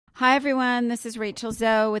Hi, everyone. This is Rachel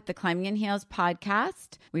Zoe with the Climbing in Heels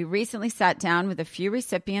podcast. We recently sat down with a few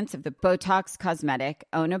recipients of the Botox Cosmetic,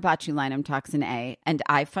 Onabotulinum Toxin A, and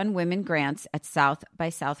iFund Women grants at South by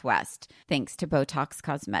Southwest, thanks to Botox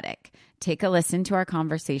Cosmetic. Take a listen to our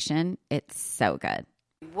conversation. It's so good.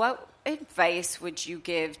 What advice would you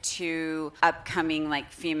give to upcoming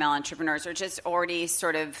female entrepreneurs or just already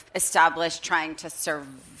sort of established trying to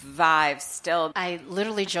survive still? I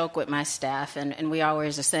literally joke with my staff and we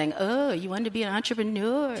always are saying, oh, you want to be an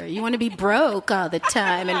entrepreneur? You want to be broke all the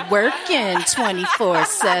time and working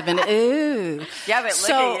 24/7. Ooh. Yeah, but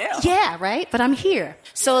look at you. Yeah, right? But I'm here.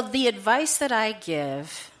 So the advice that I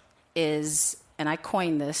give is, and I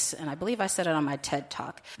coined this, and I believe I said it on my TED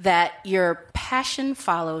Talk, that your passion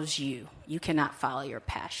follows you. You cannot follow your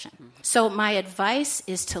passion. Mm-hmm. So my advice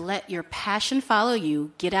is to let your passion follow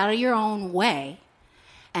you, get out of your own way,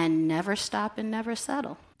 and never stop and never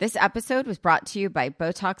settle. This episode was brought to you by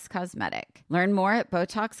Botox Cosmetic. Learn more at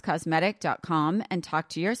BotoxCosmetic.com and talk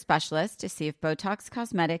to your specialist to see if Botox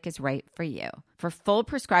Cosmetic is right for you. For full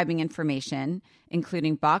prescribing information,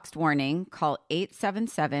 including boxed warning, call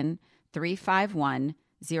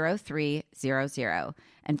 877-351-0300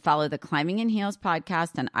 and follow the Climbing in Heels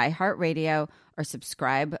podcast on iHeartRadio or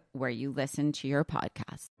subscribe where you listen to your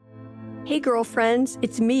podcast. Hey girlfriends,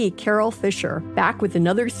 it's me, Carol Fisher, back with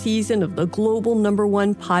another season of the global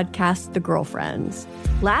 #1 podcast, The Girlfriends.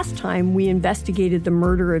 Last time, we investigated the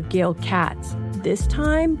murder of Gail Katz. This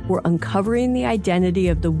time, we're uncovering the identity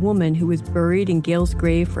of the woman who was buried in Gail's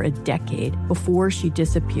grave for a decade before she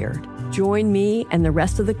disappeared. Join me and the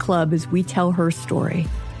rest of the club as we tell her story.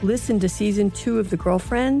 Listen to Season 2 of The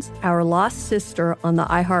Girlfriends, Our Lost Sister on the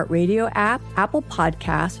iHeartRadio app, Apple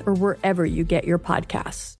Podcasts, or wherever you get your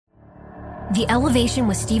podcasts. The Elevation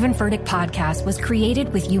with Stephen Furtick podcast was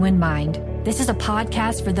created with you in mind. This is a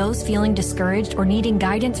podcast for those feeling discouraged or needing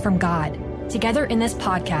guidance from God. Together in this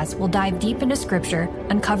podcast, we'll dive deep into Scripture,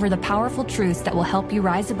 uncover the powerful truths that will help you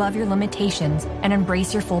rise above your limitations and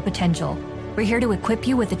embrace your full potential. We're here to equip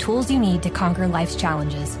you with the tools you need to conquer life's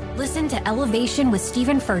challenges. Listen to Elevation with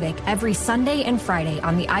Stephen Furtick every Sunday and Friday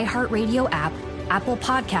on the iHeartRadio app, Apple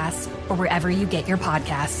Podcasts, or wherever you get your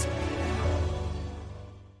podcasts.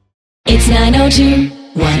 It's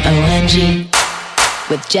 902-10NG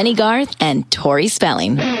with Jenny Garth and Tori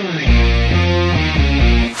Spelling. Are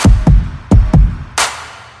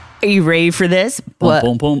you ready for this? What?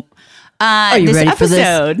 Boom, boom, boom. Are you ready for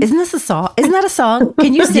this? Isn't this a song? Isn't that a song?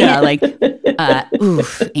 Can you sing it?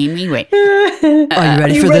 Oof, Amy, wait. Are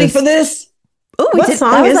you ready for this? Ooh, what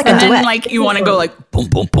song is that? And then you want to go boom,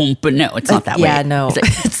 boom, boom, but no, it's not that way. Yeah, no.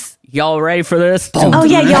 It's y'all ready for this? Oh,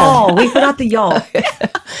 yeah, y'all. We forgot the y'all.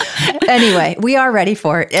 Anyway, we are ready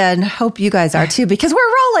for it and hope you guys are too because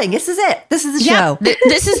we're rolling. This is it. This is the show.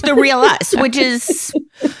 This is the real us, which is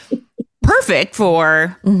perfect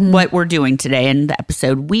for what we're doing today in the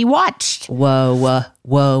episode we watched. Whoa.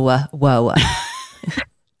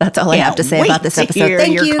 That's all I have to say about this episode.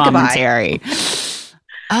 Thank you. Commentary.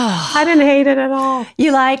 Oh, I didn't hate it at all.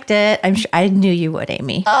 You liked it. I'm sure. I knew you would,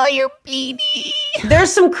 Amy. Oh, you're beady. There's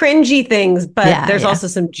some cringy things, but there's also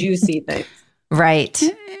some juicy things. Right.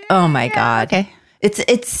 Oh my God. Okay. It's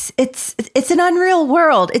an unreal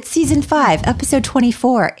world. It's season 5, episode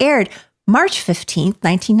 24, aired March 15th,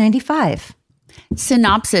 1995.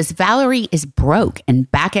 Synopsis: Valerie is broke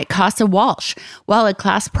and back at Casa Walsh while a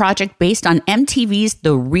class project based on MTV's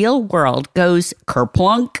The Real World goes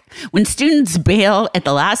kerplunk when students bail at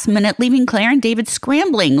the last minute, leaving Claire and David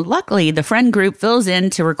scrambling. Luckily, the friend group fills in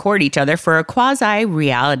to record each other for a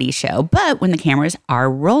quasi-reality show. But when the cameras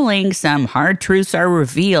are rolling, some hard truths are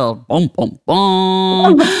revealed. Boom, boom,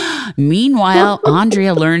 boom. Meanwhile,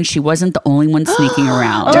 Andrea learns she wasn't the only one sneaking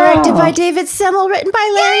around. Directed by David Semmel, written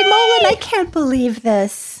by Larry Mullen. I can't believe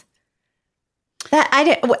this.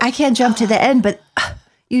 I can't jump to the end, but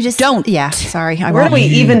you just don't. Yeah, sorry. Where do we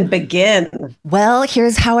even begin? Well,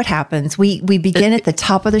 here's how it happens. We begin at the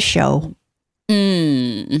top of the show.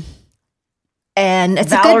 Mm. And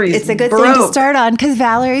it's a good thing to start on because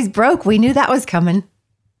Valerie's broke. We knew that was coming.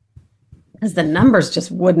 Because the numbers just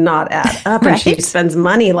would not add up, Right? And she spends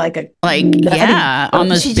money on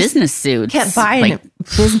those business suits. Can't buy an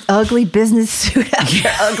ugly business suit after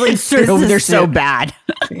ugly business They're suit. so bad.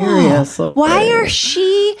 Why are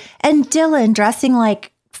she and Dylan dressing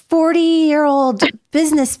like 40-year-old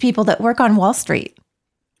business people that work on Wall Street?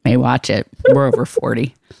 May watch it. We're over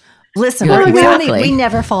 40. Listen, we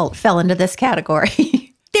never fell into this category.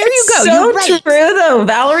 There you go. So You're right. true, though.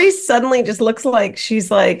 Valerie suddenly just looks like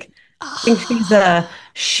she's I think she's a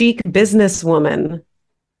chic businesswoman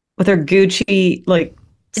with her Gucci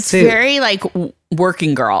It's suit. very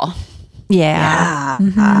working girl. Yeah.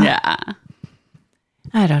 Yeah.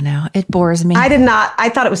 I don't know. It bores me. I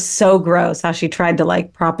thought it was so gross how she tried to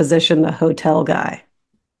like proposition the hotel guy.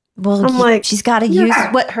 Well, I'm like, she's got to use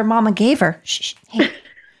what her mama gave her. Hey,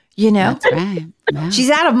 That's right. Yeah. she's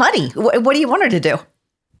out of money. What do you want her to do?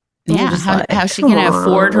 Yeah, how's she going to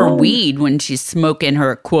afford her weed when she's smoking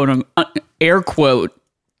her quote air quote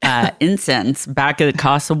incense back at the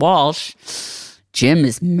Casa Walsh? Jim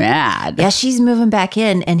is mad. Yeah, she's moving back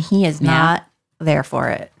in, and he is not there for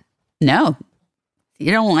it. No,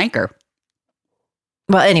 you don't like her.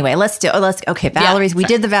 Well, anyway, okay, Valerie's. We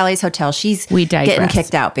did the Valerie's Hotel. She's getting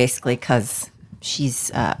kicked out basically because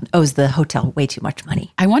she's owes the hotel way too much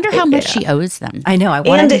money. I wonder how much she owes them. I know. I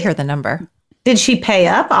wanted to hear the number. Did she pay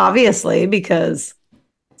up? Obviously, because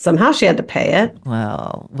somehow she had to pay it.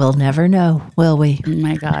 Well, we'll never know, will we? Oh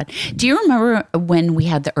my God. Do you remember when we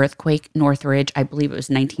had the earthquake, Northridge? I believe it was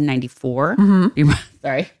 1994.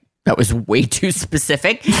 Sorry. That was way too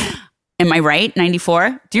specific. Am I right?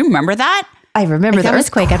 94? Do you remember that? I remember the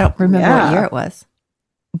earthquake. I don't remember what year it was.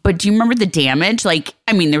 But do you remember the damage? Like,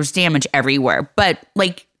 I mean, there was damage everywhere, but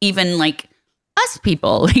like, even like us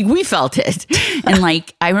people, like we felt it. And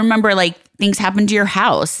like, I remember like things happened to your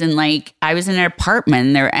house and like I was in an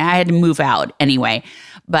apartment there. I had to move out anyway,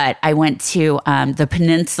 but I went to the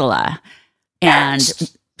Peninsula and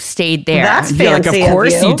stayed there. That's fancy. Like, of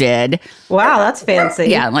course you did. Wow, that's fancy.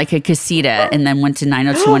 Yeah, like a casita, and then went to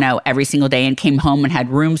 90210 every single day and came home and had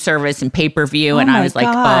room service and pay-per-view. And I was like,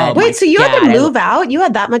 oh, wait, so you had to move out? You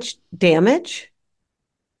had that much damage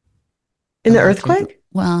in the earthquake?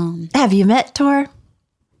 Well, have you met Tor?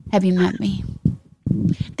 Have you met me?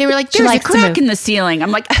 They were like, there's a crack in the ceiling.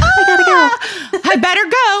 I'm like, I gotta go. I better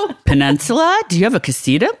go. Peninsula, do you have a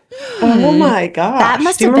casita? Oh my gosh. That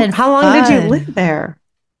must have been How long did you live there?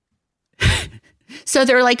 So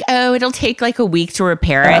they're like, oh, it'll take like a week to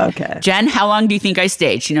repair it. Okay. Jen, how long do you think I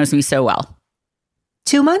stayed? She knows me so well.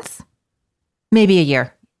 2 months? Maybe a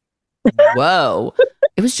year. Whoa.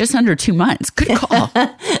 It was just under 2 months. Good call.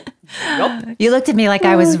 Nope. You looked at me like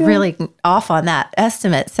I was really off on that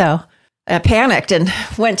estimate. So I panicked and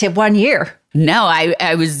went to 1 year. No,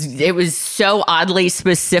 it was so oddly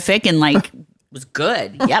specific and like was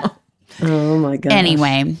good. Yep. Oh my God.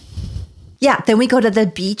 Anyway. Yeah. Then we go to the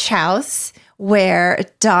beach house where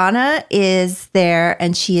Donna is there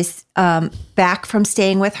and she is back from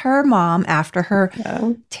staying with her mom after her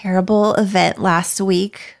terrible event last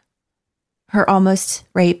week, her almost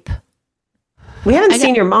rape. We haven't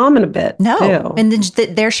seen your mom in a bit. No. Too. And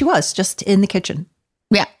then there she was, just in the kitchen.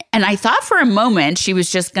 Yeah. And I thought for a moment she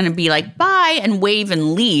was just going to be like, bye, and wave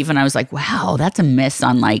and leave. And I was like, wow, that's a miss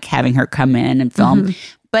on like having her come in and film. Mm-hmm.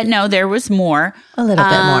 But no, there was more. A little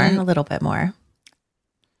bit more.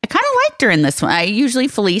 I kind of liked her in this one. Usually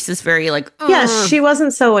Felice is very like, yeah, she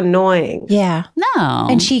wasn't so annoying. Yeah. No.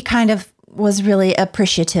 And she kind of was really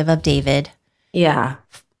appreciative of David. Yeah.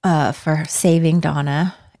 For saving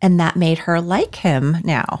Donna. And that made her like him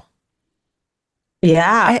now.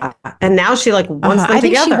 Yeah. And now she like wants them I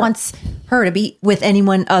think together. she wants her to be with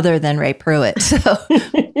anyone other than Ray Pruitt. So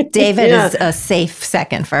David is a safe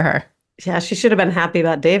second for her. Yeah, she should have been happy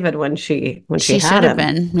about David when she should have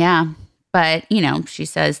been. Yeah. But, you know, she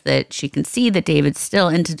says that she can see that David's still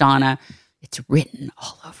into Donna. It's written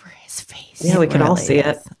all over his face. Yeah, we can all see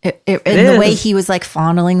it. And the way he was like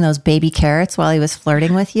fondling those baby carrots while he was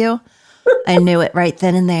flirting with you. I knew it right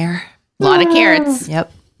then and there. A lot of carrots.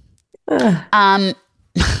 Yep. I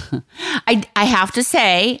have to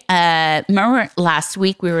say, remember last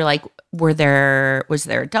week we were like, was there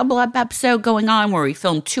a double up episode going on where we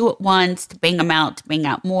filmed 2 at once to bang them out, to bang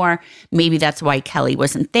out more? Maybe that's why Kelly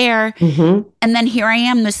wasn't there. Mm-hmm. And then here I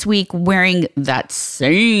am this week wearing that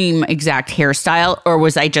same exact hairstyle, or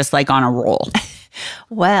was I just like on a roll?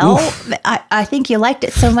 Well, I think you liked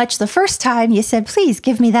it so much the first time you said, please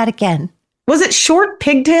give me that again. Was it short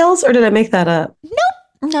pigtails or did I make that up?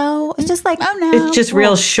 Nope. No, it's just like, oh no. It's just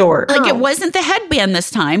real short. Like it wasn't the headband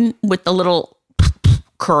this time with the little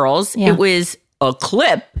curls. Yeah. It was a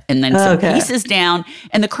clip and then some pieces down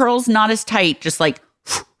and the curls not as tight, just like.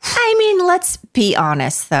 I mean, let's be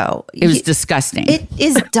honest though. It was disgusting. It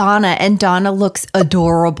is Donna and Donna looks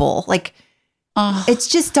adorable. Like, it's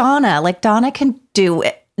just Donna. Like Donna can do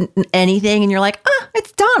anything and you're like,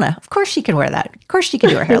 it's Donna. Of course she can wear that. Of course she can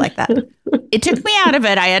do her hair like that. It took me out of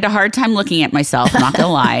it. I had a hard time looking at myself, not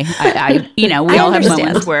gonna lie. We all have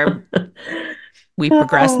moments where we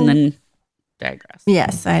progress and then digress.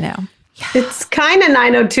 Yes, I know. It's kind of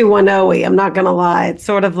 90210-y, I'm not gonna lie. It's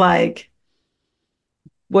sort of like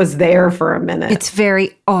was there for a minute. It's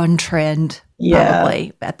very on trend,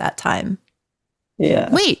 probably at that time. Yeah.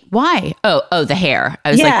 Wait, why? Oh, the hair.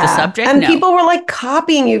 I was like, the subject? And no. people were like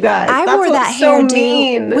copying you guys. I That's wore what's that so hairdo.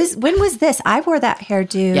 mean. When was this? I wore that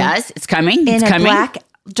hairdo. Yes, it's coming. In It's a coming. black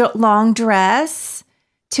long dress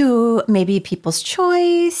to maybe People's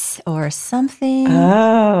Choice or something.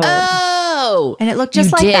 Oh. And it looked just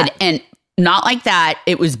you like did. that. And not like that.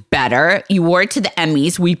 It was better. You wore it to the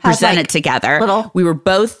Emmys. We presented like together. little- We were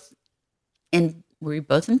both in. Were we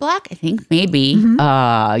both in black? I think maybe.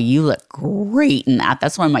 Mm-hmm. You look great in that.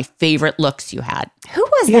 That's one of my favorite looks you had. Who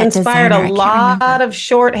was You that inspired designer? I a can't lot remember. of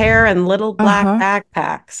short hair and little black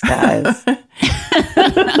backpacks, guys.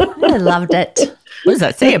 I loved it. What does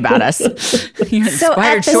that say about us? You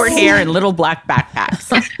inspired at the short same- hair and little black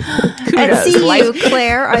backpacks. At Kudos. CU,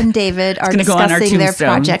 Claire and David are gonna go on our discussing their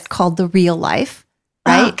tombstones. project called The Real Life.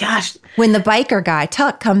 Oh, Right? gosh. When the biker guy,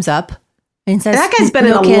 Tuck, comes up and says, That guy's been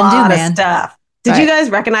in "No a can do, lot of man." stuff. Did Right. you guys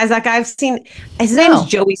recognize that guy? I've seen his No. name's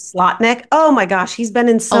Joey Slotnick. Oh my gosh, he's been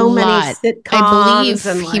in so A many lot. sitcoms. I believe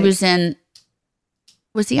and he was in.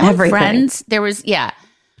 Was he on Everything. Friends? There was,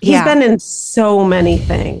 He's Yeah. been in so many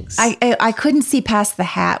things. I couldn't see past the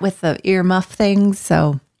hat with the earmuff things,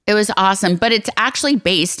 so It was awesome, but it's actually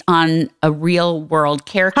based on a real world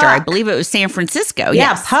character. Puck. I believe it was San Francisco. yeah,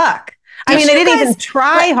 Yes. Puck. I Did mean, they you didn't guys- even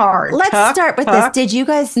try hard. let's Tuck, start with Puck. this. Did you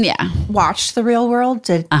guys Yeah. watch The Real World?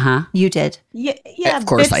 Uh-huh. You did? Yeah, Of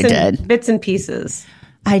course I did. Bits and pieces.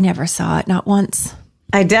 I never saw it, not once.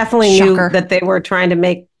 I definitely Shocker. knew that they were trying to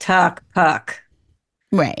make Tuck Puck.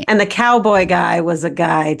 Right. And the cowboy guy was a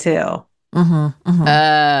guy too. Mm-hmm.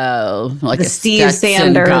 Oh, like The a Steve Stetson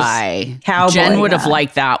Sanders guy. cowboy Jen would have guy.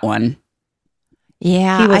 liked that one.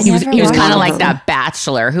 Yeah, He was- I He was never watched kind of it. like that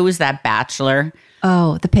Bachelor. Who was that Bachelor?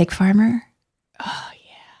 Oh, the pig farmer. Oh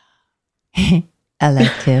yeah, I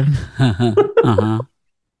liked him. Uh-huh.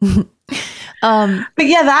 But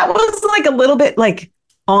yeah, that was like a little bit like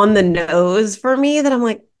on the nose for me. That I'm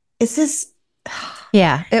like, is this?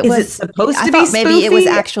 Yeah, it Is was it supposed I to be thought maybe it was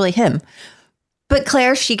spoofy? actually him. But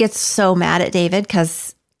Claire, she gets so mad at David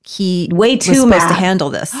because he Way was too supposed mad. to handle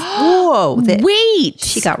this. Whoa, Wait.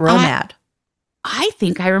 she got real mad. I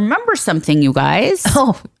think I remember something, you guys.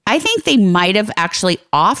 Oh, I think they might have actually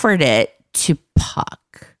offered it to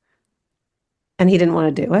Puck. And he didn't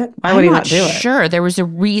want to do it. Why I'm would he not not do it? sure. There was a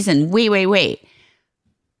reason. Wait.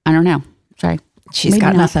 I don't know. Sorry. she's Maybe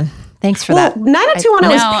got not. nothing. Thanks for Well, that. 90210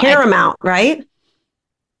 No, is I- Paramount, right?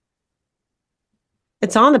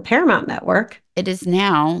 It's on the Paramount Network. It is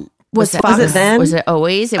now. Was it, Fox- Was it then? Was it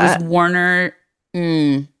always? It was Warner.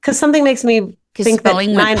 Because something makes me Because think that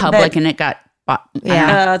spelling went public and it got bought.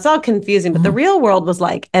 Yeah. it's all confusing. But the real world was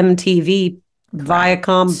like MTV,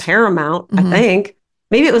 Viacom, Paramount. I think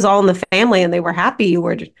maybe it was all in the family, and they were happy you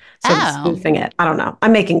were just sort of Oh. spoofing it. I don't know.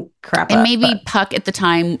 I'm making crap And up. maybe but Puck at the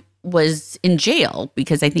time was in jail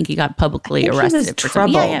because I think he got publicly I think arrested he was for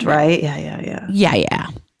troubled, something. Yeah. right? Yeah. Yeah.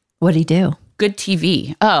 What'd he do? Good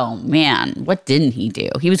TV. Oh man, what didn't he do?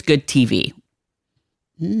 He was good TV.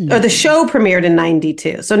 Or the show premiered in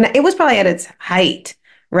 '92, so it was probably at its height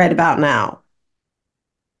right about now.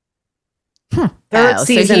 Third Oh, so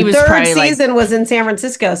season. he was Third probably, like- season was in San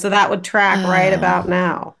Francisco, so that would track right about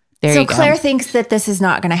now. There So you go. Claire thinks that this is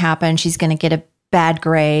not going to happen. She's going to get a bad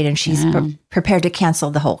grade and she's prepared to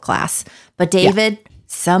cancel the whole class. But David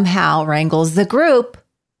somehow wrangles the group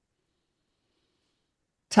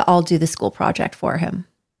to all do the school project for him.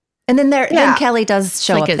 And then then Kelly does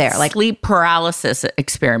show like up a there. Like, sleep paralysis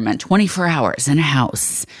experiment, 24 hours in a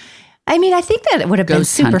house. I mean, I think that it would have been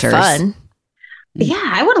Ghost super hunters. fun. Yeah,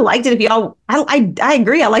 I would have liked it if y'all. I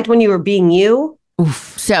agree. I liked when you were being you.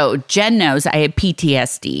 Oof. So Jen knows I have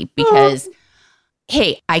PTSD because,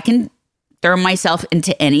 hey, I can throw myself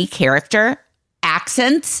into any character.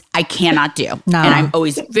 Accents, I cannot do. Nah. And I'm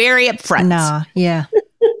always very upfront. Nah, yeah.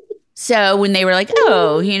 So when they were like,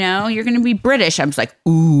 oh, you're going to be British, I was like,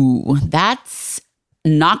 ooh, that's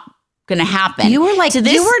not going to happen. You were like, To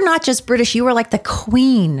this- you were not just British, you were like the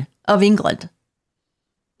Queen of England.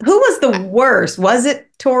 Who was the worst? Was it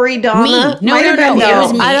Tori Donna? Me. No, Might have no, been no. It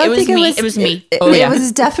was me. I don't It was think me. It was me. Oh, It yeah. was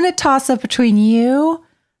a definite toss up between you,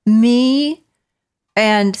 me,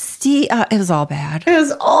 and Steve. It was all bad. It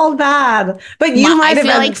was all bad. But you I might have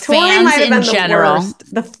feel been. like Tori fans might have in been the general,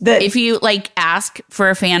 worst. The If you ask for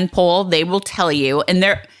a fan poll, they will tell you, and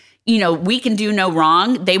they're, we can do no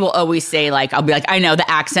wrong. They will always say I'll be like, I know the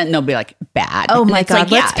accent, and they'll be like, bad. Oh And my it's God!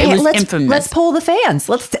 Like, it was infamous. Let's poll the fans.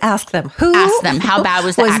 Let's ask them who Ask them, how bad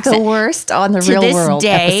was the accent? worst on the To Real this World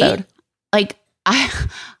day, episode.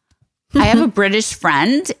 I have a British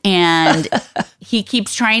friend, and he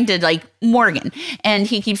keeps trying to Morgan, and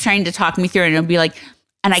he keeps trying to talk me through it, and it'll be like,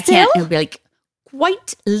 and I can't. Still? It'll be like,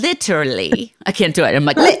 quite literally, I can't do it. I'm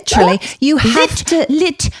like, Literally. You have to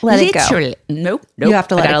let it go. Literally. Nope. You have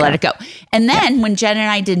to I gotta let it go. And then when Jen and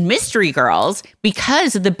I did Mystery Girls,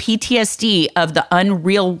 because of the PTSD of the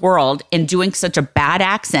unreal world and doing such a bad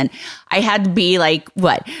accent, I had to be like,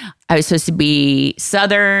 what? I was supposed to be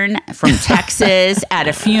Southern from Texas at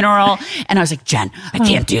a funeral. And I was like, Jen, I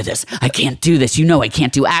can't do this. I can't do this. You know I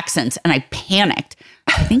can't do accents. And I panicked.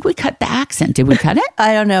 I think we cut the accent. Did we cut it?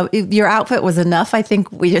 I don't know. Your outfit was enough. I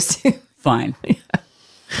think we just... Fine.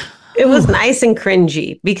 It was nice and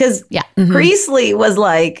cringy because Priestley was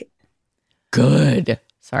like... Good.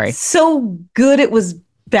 Sorry. So good it was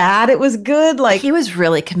bad. It was good. Like he was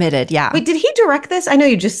really committed. Yeah. Wait, did he direct this? I know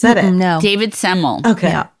you just said it. No. David Semmel. Okay.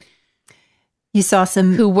 Yeah. You saw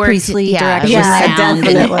some who worked, Priestley direction. Yeah, sound and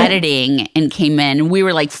definitely. editing and came in. We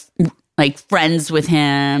were like friends with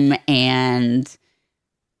him and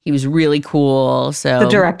he was really cool. So the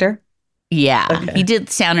director. Yeah. Okay. He did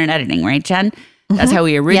sound and editing, right, Jen? That's how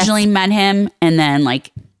we originally met him. And then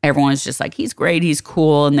like everyone was just like, he's great, he's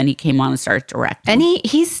cool. And then he came on and started directing. And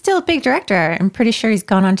he's still a big director. I'm pretty sure he's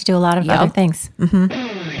gone on to do a lot of other things.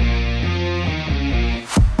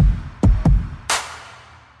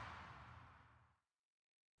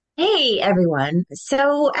 Hey everyone.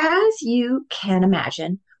 So as you can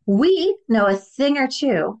imagine, we know a thing or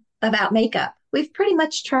two about makeup. We've pretty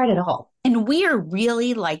much tried it all. And we are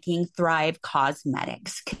really liking Thrive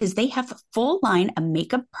Cosmetics because they have a full line of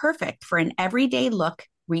makeup perfect for an everyday look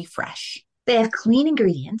refresh. They have clean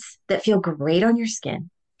ingredients that feel great on your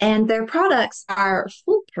skin, and their products are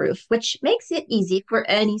foolproof, which makes it easy for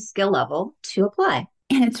any skill level to apply.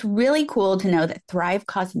 And it's really cool to know that Thrive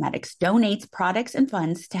Cosmetics donates products and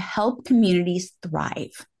funds to help communities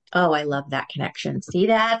thrive. Oh, I love that connection. See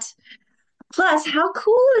that? Plus, how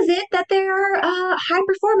cool is it that their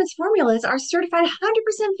high-performance formulas are certified 100%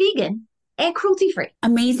 vegan and cruelty-free?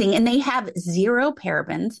 Amazing. And they have 0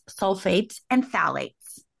 parabens, sulfates, and phthalates.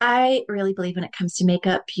 I really believe when it comes to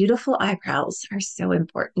makeup, beautiful eyebrows are so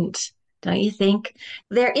important. Don't you think?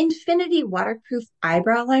 Their Infinity Waterproof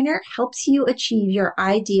Eyebrow Liner helps you achieve your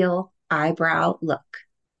ideal eyebrow look.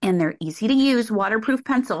 And their easy-to-use waterproof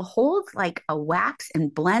pencil holds like a wax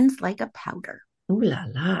and blends like a powder. Ooh la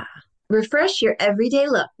la. Refresh your everyday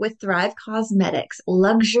look with Thrive Cosmetics,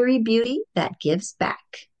 luxury beauty that gives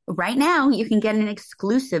back. Right now, you can get an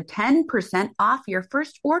exclusive 10% off your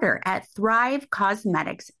first order at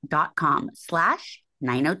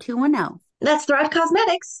thrivecosmetics.com/90210. That's Thrive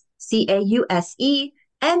Cosmetics,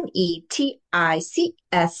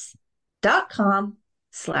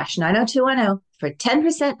 CAUSEMETICS.com/90210 for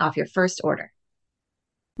 10% off your first order.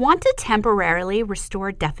 Want to temporarily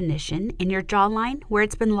restore definition in your jawline where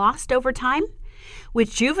it's been lost over time? With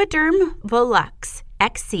Juvederm Volux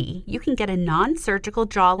XC, you can get a non-surgical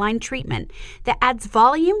jawline treatment that adds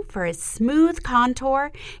volume for a smooth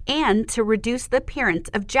contour and to reduce the appearance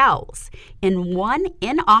of jowls in one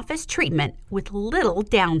in-office treatment with little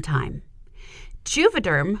downtime.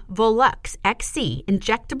 Juvederm Volux XC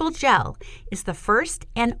injectable gel is the first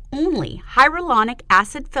and only hyaluronic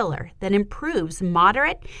acid filler that improves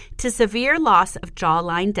moderate to severe loss of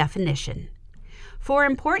jawline definition. For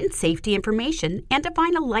important safety information and to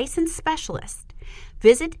find a licensed specialist,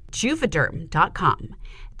 visit Juvederm.com.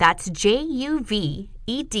 That's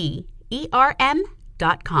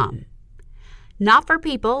JUVEDERM.com. Not for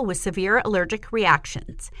people with severe allergic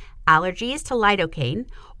reactions, allergies to lidocaine,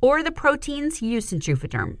 or the proteins used in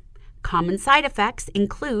Juvederm. Common side effects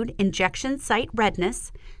include injection site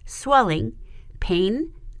redness, swelling,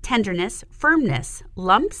 pain, tenderness, firmness,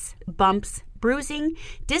 lumps, bumps, bruising,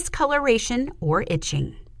 discoloration, or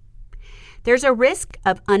itching. There's a risk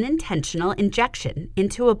of unintentional injection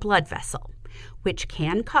into a blood vessel, which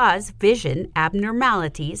can cause vision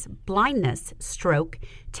abnormalities, blindness, stroke,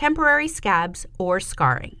 temporary scabs, or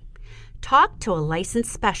scarring. Talk to a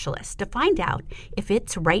licensed specialist to find out if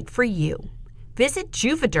it's right for you. Visit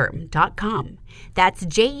Juvederm.com. That's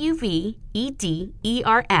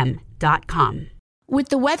JUVEDERM.com. With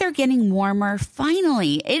the weather getting warmer,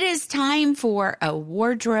 finally, it is time for a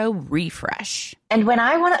wardrobe refresh. And when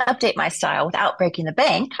I want to update my style without breaking the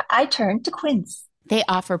bank, I turn to Quince. They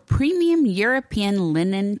offer premium European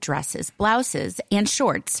linen dresses, blouses, and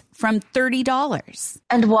shorts from $30.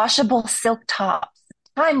 And washable silk tops,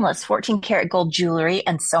 timeless 14-karat gold jewelry,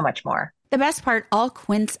 and so much more. The best part, all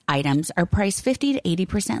Quince items are priced 50 to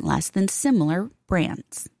 80% less than similar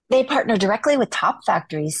brands. They partner directly with top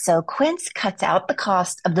factories, so Quince cuts out the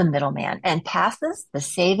cost of the middleman and passes the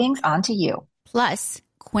savings on to you. Plus,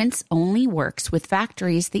 Quince only works with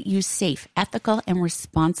factories that use safe, ethical, and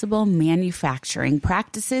responsible manufacturing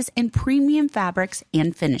practices and premium fabrics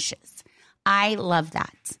and finishes. I love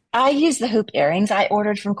that. I use the hoop earrings I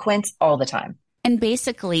ordered from Quince all the time. And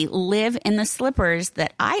basically live in the slippers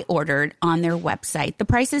that I ordered on their website. The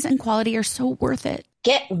prices and quality are so worth it.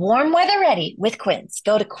 Get warm weather ready with Quince.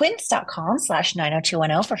 Go to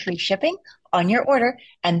quince.com/90210 for free shipping on your order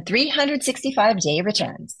and 365-day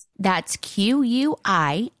returns. That's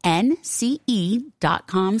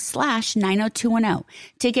QUINCE.com/90210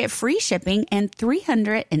 to get free shipping and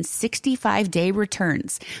 365-day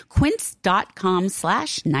returns.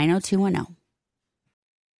 Quince.com/90210.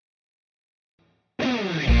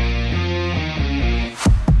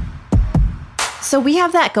 So we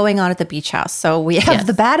have that going on at the beach house. So we have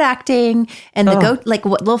the bad acting and the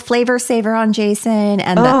little flavor saver on Jason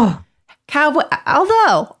and the cowboy.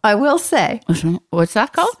 Although I will say, what's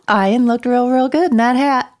that called? Ian looked real good in that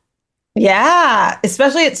hat. Yeah,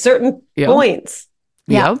 especially at certain points.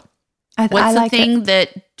 Yeah. What's the like thing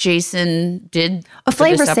that Jason did? A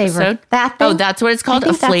flavor saver. That thing? Oh, that's what it's called?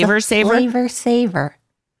 A flavor saver? Flavor saver.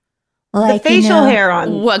 Like, the facial hair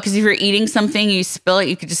on. What? Because if you're eating something, you spill it,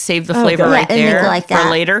 you could just save the flavor right there like for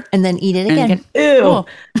later. And then eat it again. Ew. Cool.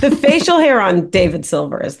 The facial hair on David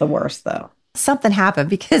Silver is the worst, though. Something happened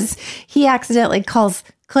because he accidentally calls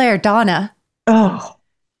Claire Donna. Oh,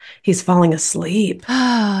 he's falling asleep.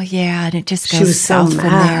 Oh, yeah. And it just goes south from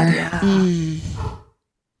there. Yeah.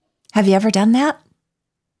 Have you ever done that?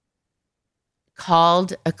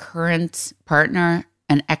 Called a current partner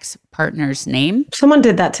an ex-partner's name? Someone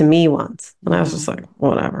did that to me once, and I was just like,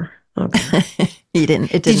 whatever. Okay. You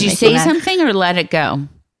didn't. It didn't. Did you say something or let it go?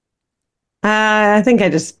 I think they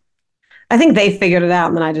figured it out,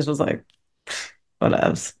 and then I just was like,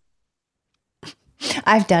 whatevs.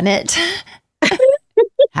 I've done it.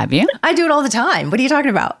 Have you? I do it all the time. What are you talking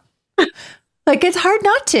about? Like, it's hard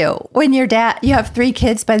not to when your dad, you have 3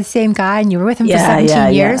 kids by the same guy and you were with him for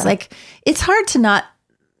 17 years. Like, it's hard to not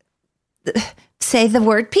say the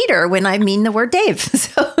word Peter when I mean the word Dave.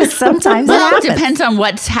 So sometimes it happens. It depends on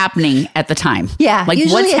what's happening at the time. Yeah. Like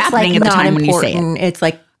what's happening at the time when you say it. It's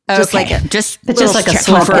like, just like a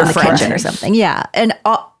slip for a friend or something. Yeah. And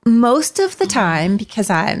most of the time, because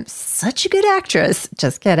I'm such a good actress,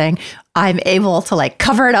 just kidding, I'm able to like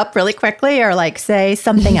cover it up really quickly or like say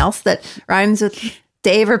something else that rhymes with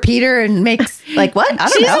Dave or Peter and makes like what? I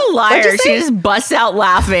don't know. She's a liar. She just busts out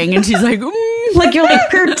laughing and she's like, like you're like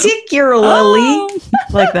particularly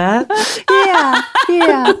like that.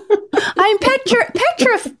 Yeah. I'm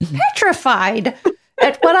petrified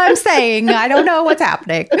at what I'm saying. I don't know what's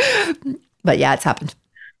happening. But yeah, it's happened.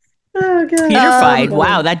 Oh, God. Petrified.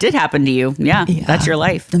 Wow, that did happen to you. Yeah, that's your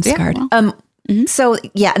life. I'm scarred. Well. So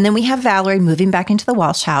yeah, and then we have Valerie moving back into the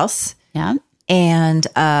Walsh house. Yeah. And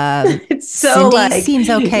it's so Cindy seems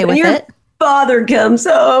okay with it. Father comes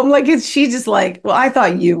home. Like she just like, well, I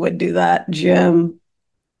thought you would do that, Jim.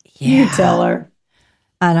 Yeah. You tell her.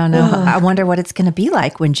 I don't know. I wonder what it's going to be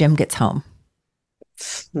like when Jim gets home.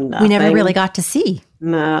 Nothing. We never really got to see.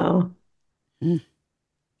 No. And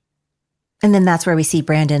then that's where we see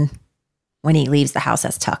Brandon when he leaves the house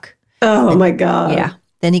as Tuck. Oh, my God. Yeah.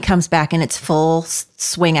 Then he comes back and it's full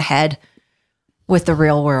swing ahead with the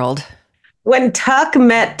real world. When Tuck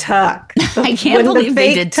met Tuck. I can't believe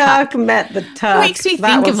they did Tuck met the Tuck. It makes me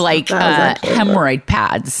think of like hemorrhoid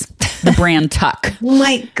pads, the brand Tuck. Oh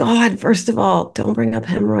my God. First of all, don't bring up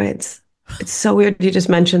hemorrhoids. It's so weird you just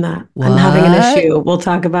mentioned that. What? I'm having an issue. We'll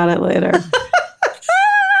talk about it later.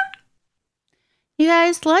 You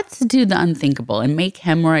guys, let's do the unthinkable and make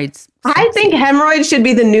hemorrhoids. I think hemorrhoids should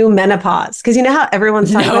be the new menopause. Because you know how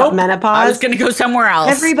everyone's talking about menopause? I was going to go somewhere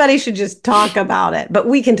else. Everybody should just talk about it. But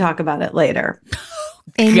we can talk about it later.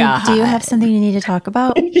 Amy, do you have something you need to talk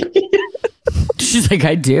about? She's like,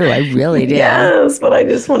 I do. I really do. Yes, but I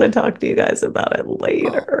just want to talk to you guys about it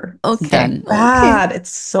later. Okay. Bad. Okay.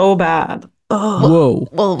 It's so bad. Oh. Whoa.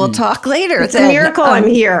 Well, we'll talk later. It's a miracle I'm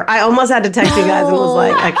here. I almost had to text you guys and was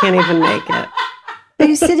like, I can't even make it. Are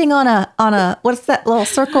you sitting on a what's that little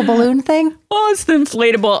circle balloon thing? Oh, it's the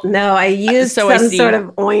inflatable. No, I used some sort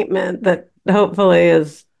of ointment that hopefully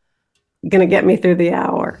is going to get me through the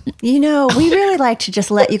hour. You know, we really like to just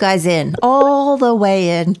let you guys in all the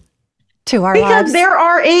way in to our lives. Because they're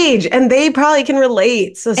our age and they probably can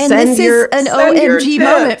relate. So and this is an OMG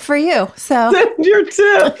moment for you. So send your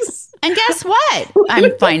tips. And guess what?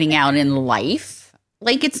 I'm finding out in life,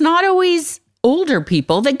 like it's not always older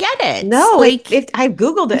people that get it. No, like I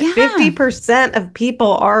Googled it. Yeah. 50% of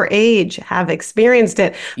people our age have experienced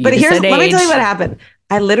it. But let me tell you what happened.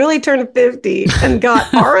 I literally turned 50 and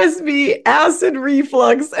got RSV, acid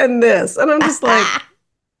reflux, and this. And I'm just like,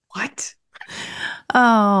 what?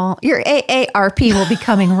 Oh, your AARP will be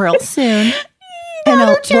coming real soon. And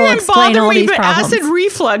They'll explain all these problems. Acid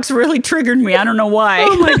reflux really triggered me. I don't know why.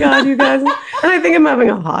 Oh my God, you guys. And I think I'm having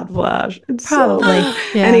a hot flash. It's probably.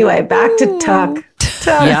 Yeah. Anyway, back to Tuck.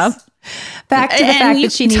 Yep. Back to the fact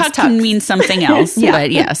that she needs Tuck can mean something else,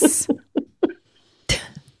 but yes.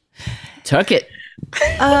 Took it.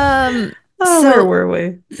 Where were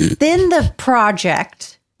we? Then the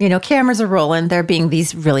project, cameras are rolling. They're being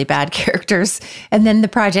these really bad characters. And then the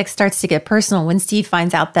project starts to get personal when Steve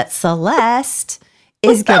finds out that Celeste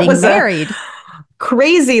is getting married.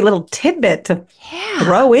 Crazy little tidbit to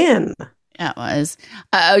throw in. That was.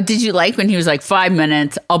 Did you like when he was like, 5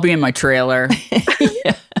 minutes, I'll be in my trailer?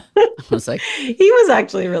 I was like, he was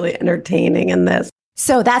actually really entertaining in this.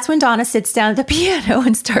 So that's when Donna sits down at the piano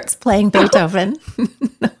and starts playing Beethoven,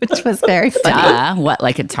 which was very funny. What,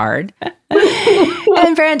 like it's hard?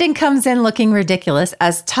 And Brandon comes in looking ridiculous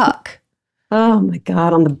as Tuck. Oh my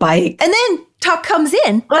God, on the bike. And then Tuck comes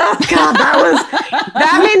in. Oh God,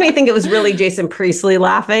 that made me think it was really Jason Priestley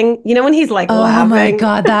laughing. When he's like laughing. Oh my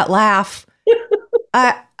God, that laugh.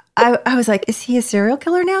 I was like, is he a serial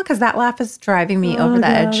killer now? Because that laugh is driving me over the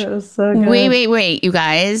edge. It was so good. Wait, you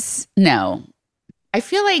guys. No. I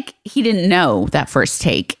feel like he didn't know that first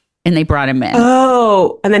take and they brought him in.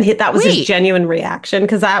 Oh, and then that was his genuine reaction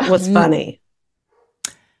because that was funny.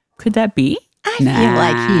 Could that be? I feel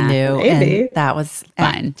like he knew. Maybe. And that was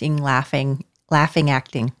acting, laughing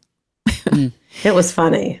acting. It was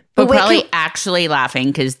funny. But probably actually laughing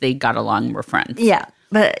because they got along, were friends. Yeah,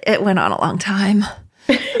 but it went on a long time.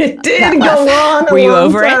 It did go on. Were you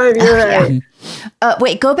over it? You're right. Yeah.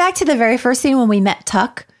 Wait, go back to the very first scene when we met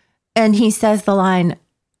Tuck. And he says the line,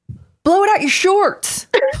 blow it out your shorts.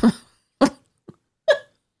 Blow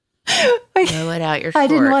it out your shorts. I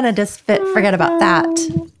didn't want to just forget about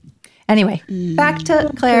that. Anyway, back to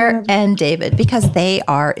Claire and David because they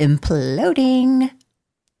are imploding.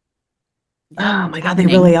 Oh my God, they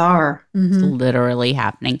really are. It's literally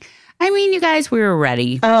happening. I mean, you guys, we were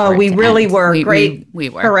ready. Oh, we really were. Great. We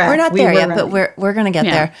were. Correct. We're not there yet, ready. but we're going to get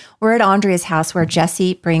there. We're at Andrea's house where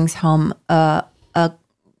Jesse brings home a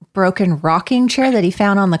broken rocking chair that he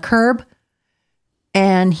found on the curb.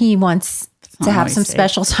 And he wants to have some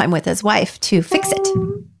special time with his wife to fix it.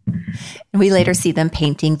 And we later see them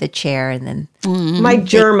painting the chair and then my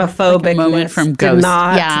germophobic moment from Ghost did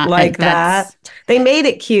not like that. They made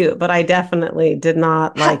it cute, but I definitely did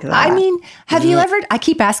not like that. I mean, have you ever, I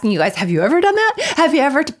keep asking you guys, have you ever done that? Have you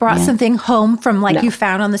ever brought something home from you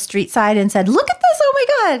found on the street side and said, look at this, oh my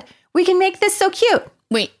God, we can make this so cute?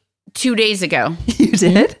 Wait, 2 days ago. You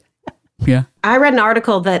did? Yeah. I read an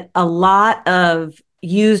article that a lot of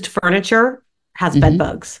used furniture has bed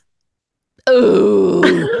bugs. Oh.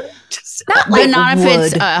 Not if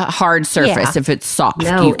it's a hard surface. Yeah. If it's soft.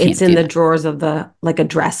 No, it's in the drawers of a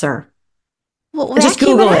dresser. Well, just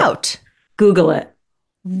Google it out. Google it.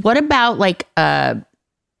 What about a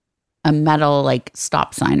metal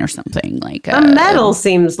stop sign or something? A metal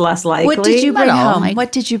seems less likely. What did you bring home?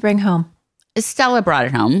 What did you bring home? Stella brought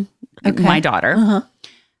it home. Okay. My daughter. Uh-huh.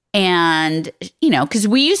 And, because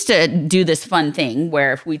we used to do this fun thing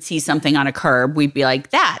where if we'd see something on a curb, we'd be like,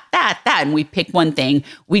 that. And we'd pick one thing,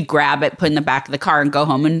 we'd grab it, put in the back of the car and go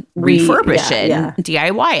home and refurbish it and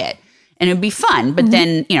DIY it. And it'd be fun. But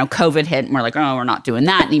then, COVID hit and we're like, oh, we're not doing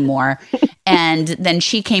that anymore. And then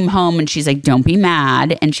she came home and she's like, don't be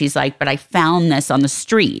mad. And she's like, but I found this on the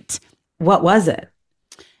street. What was it?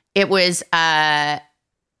 It was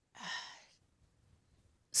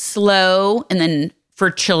slow and then for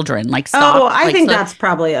children, stop. Oh, I think that's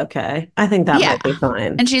probably okay. I think that might be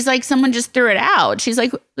fine. And she's like, someone just threw it out. She's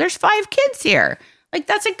like, there's 5 kids here.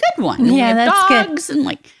 That's a good one. And yeah, that's dogs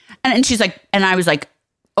good. And she's like, and I was like,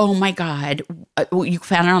 oh my God, you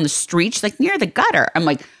found it on the street? She's like, near the gutter. I'm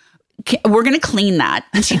like, we're going to clean that.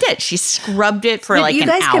 And she did. She scrubbed it for an hour. You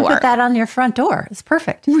guys can put that on your front door. It's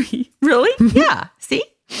perfect. Really? Yeah. See?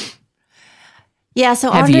 Yeah,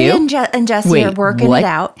 so Andrea and Jesse are working it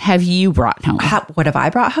out. Have you brought home? What have I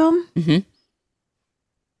brought home? Mm-hmm.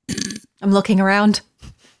 I'm looking around.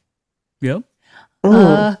 Yep.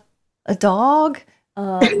 A dog.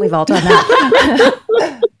 We've all done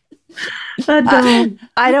that. A dog.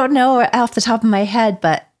 I don't know off the top of my head,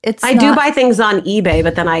 but I do buy things on eBay,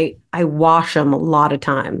 but then I wash them a lot of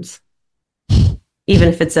times, even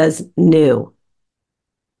if it says new.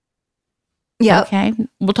 Yeah. Okay.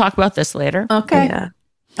 We'll talk about this later. Okay. Yeah.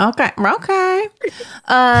 Okay.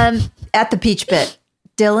 At the Peach Pit,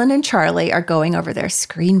 Dylan and Charlie are going over their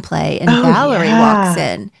screenplay, and Valerie walks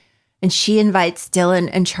in, and she invites Dylan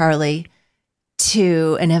and Charlie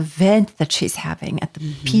to an event that she's having at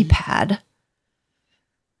the P-Pad.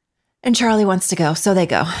 And Charlie wants to go, so they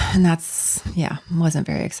go. And that's, wasn't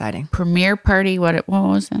very exciting. Premiere party, what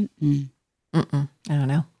was it? I don't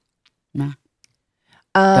know. Nah.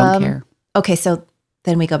 Don't care. Okay, so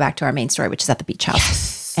then we go back to our main story, which is at the beach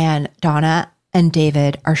house. And Donna and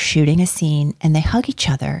David are shooting a scene, and they hug each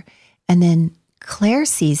other. And then Claire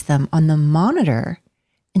sees them on the monitor,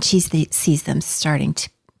 and she sees them starting to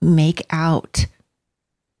make out.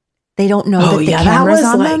 They don't know that the camera's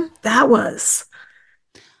on them. That was.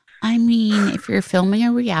 I mean, if you're filming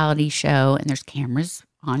a reality show and there's cameras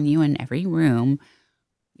on you in every room,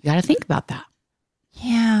 you got to think about that.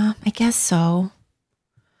 Yeah, I guess so.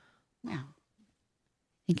 Yeah.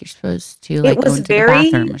 I think you're supposed to like go into the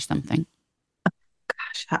bathroom or something.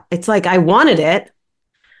 Gosh, it's like I wanted it.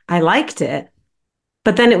 I liked it.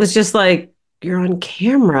 But then it was just like, you're on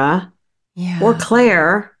camera. Yeah. Or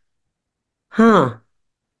Claire. Huh.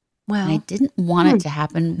 Well, I didn't want it to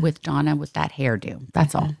happen with Donna with that hairdo.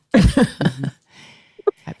 That's all.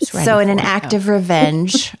 So in an act of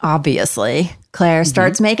revenge, obviously, Claire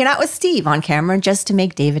starts making out with Steve on camera just to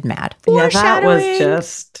make David mad. Yeah, that was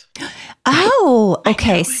just... Oh,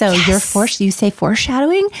 okay. So you say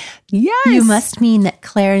foreshadowing? Yes. You must mean that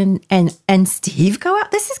Claire and Steve go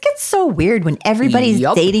out. This gets so weird when everybody's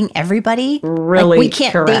dating everybody. Really, like we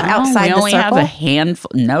can't date outside we only the circle. have a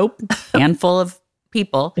handful. Nope, handful of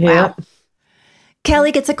people. Yeah. Wow.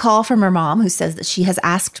 Kelly gets a call from her mom who says that she has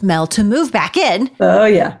asked Mel to move back in. Oh,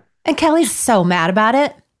 yeah. And Kelly's so mad about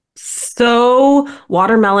it. So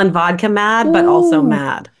watermelon vodka mad, but also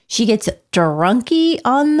mad. She gets drunky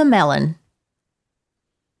on the melon.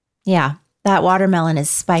 Yeah, that watermelon is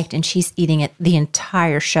spiked and she's eating it the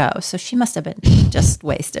entire show. So she must have been just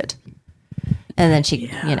wasted. And then she,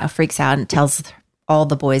 freaks out and tells all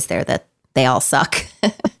the boys there that they all suck.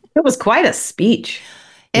 It was quite a speech.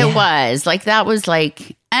 It was like, that was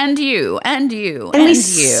like, and you. And we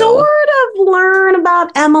sort of learn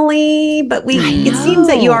about Emily, but it seems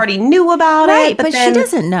that you already knew about it. But she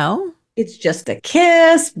doesn't know. It's just a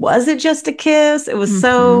kiss. Was it just a kiss? It was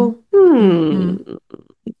so,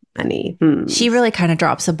 funny. She really kind of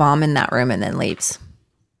drops a bomb in that room and then leaves.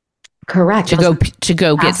 Correct. To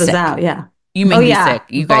go get sick. Out, yeah. You make me sick.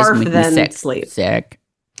 You guys make me sick. Sleep. Sick.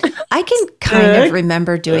 I can kind of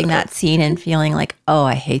remember doing that scene and feeling like, oh,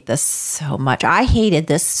 I hate this so much. I hated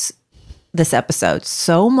this episode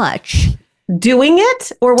so much. Doing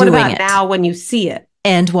it? Or what about now when you see it?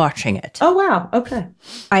 And watching it. Oh, wow. Okay.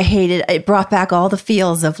 I hated it. It brought back all the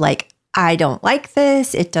feels of like, I don't like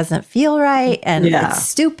this. It doesn't feel right. And it's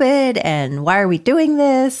stupid. And why are we doing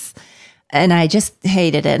this? And I just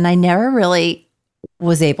hated it. And I never really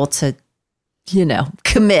was able to,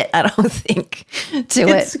 commit, I don't think, to it.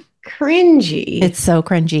 It's cringy. It's so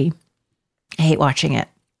cringy. I hate watching it.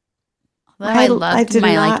 Well, I loved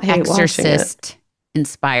my Exorcist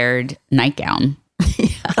inspired nightgown.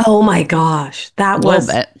 Oh my gosh. That was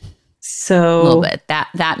a little bit.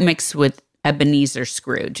 That mixed with Ebenezer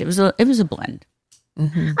Scrooge. It was a blend.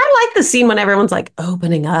 Mm-hmm. I like the scene when everyone's like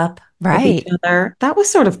opening up with each other. That was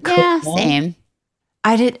sort of cool. Yeah, same.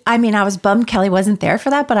 I was bummed Kelly wasn't there for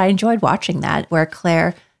that, but I enjoyed watching that where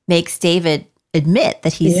Claire makes David admit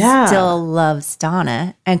that he still loves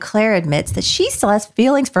Donna, and Claire admits that she still has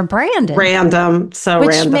feelings for Brandon.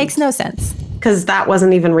 Which makes no sense. Because that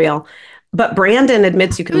wasn't even real. But Brandon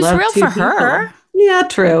admits you can love two people. It was real for her. Yeah,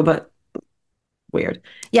 true, but weird.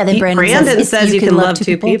 Yeah, then Brandon says you can love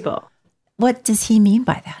two people. What does he mean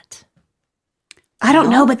by that? I don't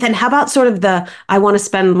know, but then how about sort of I want to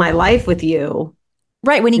spend my life with you?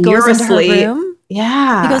 Right, when he goes into her room.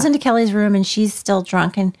 Yeah. He goes into Kelly's room and she's still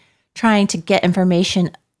drunk and trying to get information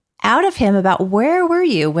out of him about where were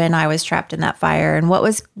you when I was trapped in that fire and what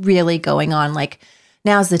was really going on. Like,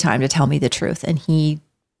 now's the time to tell me the truth. And he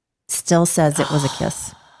still says it was a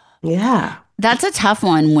kiss. Yeah. That's a tough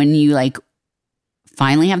one when you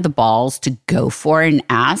finally have the balls to go for it and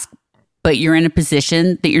ask, but you're in a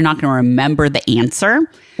position that you're not going to remember the answer.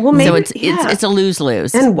 Well, maybe so it's a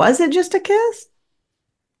lose-lose. And was it just a kiss?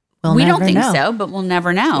 We don't think so, but we'll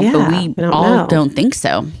never know. Yeah, but we don't think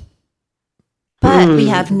so. But we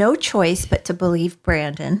have no choice but to believe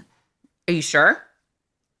Brandon. Are you sure?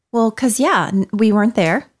 Well, because, we weren't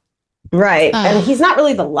there. Right. And he's not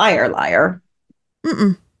really the liar.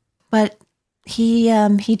 Mm-mm. But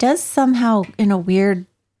he does somehow, in a weird,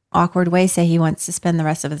 awkward way, say he wants to spend the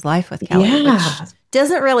rest of his life with Kelly. Which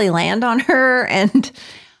doesn't really land on her. And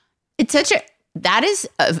it's that is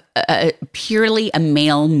a purely a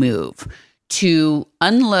male move to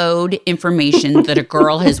unload information that a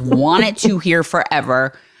girl has wanted to hear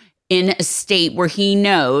forever in a state where he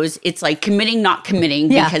knows it's like committing, not committing,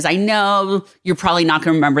 because I know you're probably not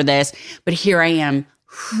going to remember this, but here I am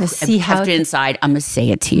See how inside. I'm gonna say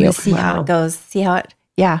it to you. See how it goes. See how it.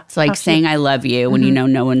 Yeah, it's like saying I love you when you know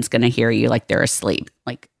no one's gonna hear you. Like they're asleep.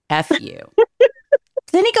 Like F you.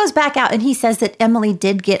 Then he goes back out and he says that Emily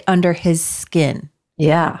did get under his skin.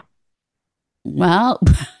 Yeah. Well,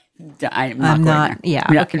 I'm not. Yeah.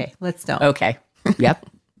 No. Okay. Let's don't. Okay. Yep.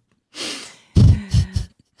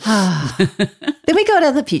 Then we go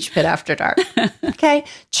to the Peach Pit after dark. Okay.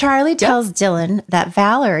 Charlie tells Dylan that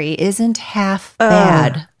Valerie isn't half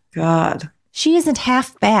bad. God. She isn't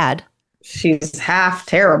half bad. She's half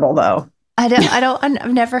terrible, though.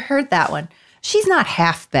 I've never heard that one. She's not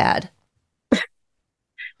half bad.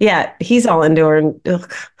 Yeah, he's all into her. And,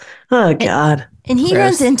 oh, God. And he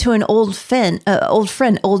runs into an old friend,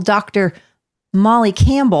 old Dr. Molly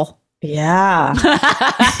Campbell. Yeah.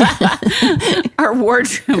 Our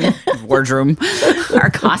wardrobe, our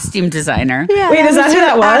costume designer. Yeah, wait, is that who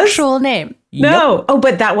that was? Actual name. No. Yep. Oh,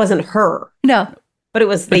 but that wasn't her. No. But it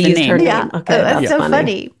was, they used her name. Yeah. Okay, that's so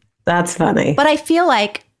funny. That's funny. But I feel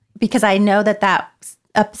like, because I know that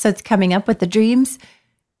episode's coming up with the dreams,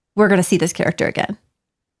 we're going to see this character again.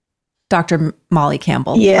 Dr. Molly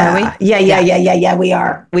Campbell. Yeah. Are we? Yeah. We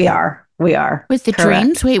are. With the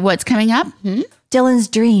dreams? Wait, what's coming up? Dylan's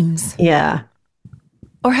dreams. Yeah.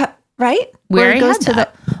 Or, right? Where he goes to the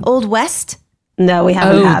Old West? No, we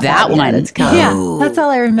haven't had that one. It's coming. Yeah, that's all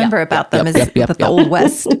I remember about them is the Old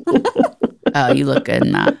West. Oh, you look good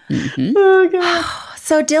in that. Mm-hmm. Oh, God.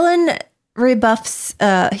 So Dylan rebuffs,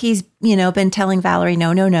 he's, been telling Valerie,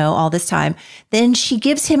 no, all this time. Then she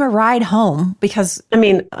gives him a ride home because...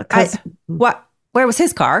 where was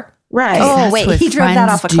his car? Right. Oh, wait, he drove that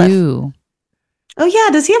off a cliff. Oh, yeah.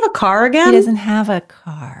 Does he have a car again? He doesn't have a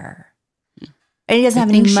car. And he doesn't have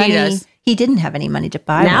any money. He didn't have any money to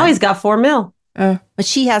buy Now one. he's got $4 million. But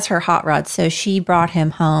she has her hot rod, so she brought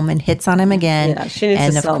him home and hits on him again. Yeah, she needs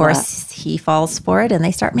and to of sell course, he falls for it, and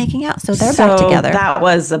they start making out. So they're back together. That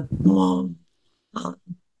was a...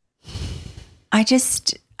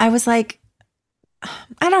 I was like,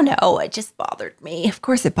 I don't know. It just bothered me. Of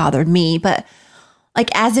course it bothered me. But like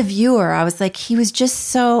as a viewer, I was like, he was just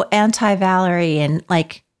so anti-Valerie and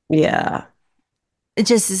like... Yeah. It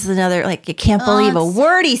just is another, like, you can't believe a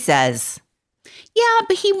word he says. Yeah,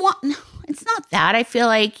 but it's not that. I feel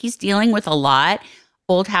like he's dealing with a lot.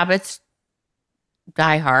 Old habits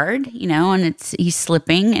die hard, and he's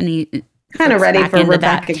slipping and he kind of ready for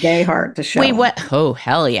Rebecca Gayheart to show. Wait, what? Oh,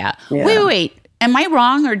 hell yeah. Wait. Am I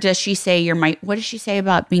wrong, or does she say what does she say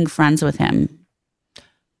about being friends with him?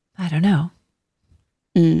 I don't know.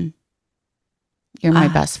 You're my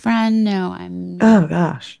best friend. No, I'm. Oh,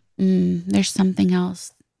 gosh. There's something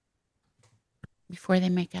else before they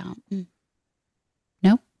make out.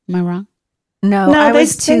 Nope. Am I wrong? No, they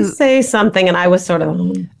say something, and I was sort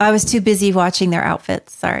of... I was too busy watching their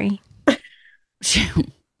outfits. Sorry.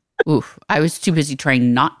 Oof. I was too busy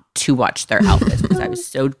trying not to watch their outfits because I was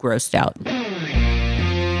so grossed out.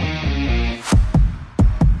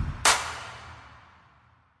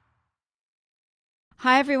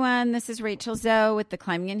 Hi, everyone. This is Rachel Zoe with the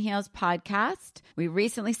Climbing in Heels podcast. We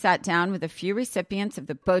recently sat down with a few recipients of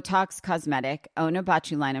the Botox Cosmetic,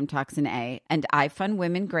 Onabotulinum Toxin A, and iFund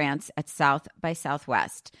Women grants at South by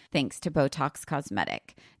Southwest, thanks to Botox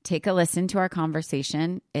Cosmetic. Take a listen to our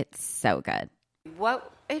conversation. It's so good.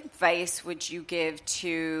 What advice would you give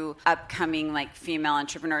to upcoming female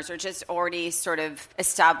entrepreneurs or just already sort of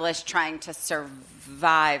established trying to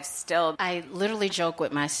survive still? I literally joke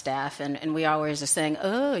with my staff and we always are saying,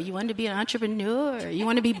 oh, you want to be an entrepreneur? You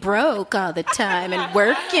want to be broke all the time and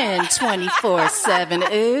working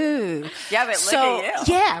 24/7. Ooh. Yeah, but look at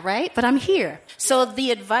you. Yeah, right? But I'm here. So the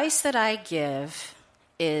advice that I give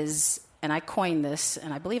is... and I coined this,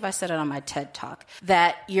 and I believe I said it on my TED Talk,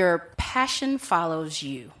 that your passion follows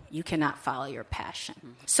you. You cannot follow your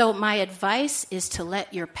passion. So my advice is to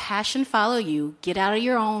let your passion follow you, get out of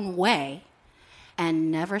your own way,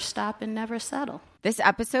 and never stop and never settle. This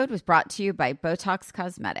episode was brought to you by Botox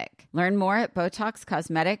Cosmetic. Learn more at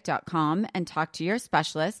BotoxCosmetic.com and talk to your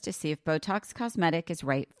specialist to see if Botox Cosmetic is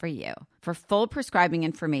right for you. For full prescribing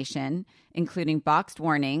information, including boxed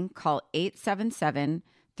warning, call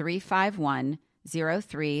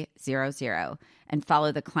 877-351-0300 and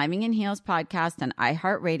follow the Climbing in Heels podcast on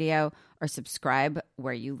iHeartRadio or subscribe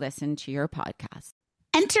where you listen to your podcast.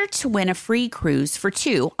 Enter to win a free cruise for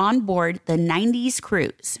two on board the 90s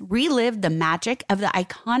Cruise. Relive the magic of the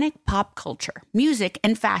iconic pop culture, music,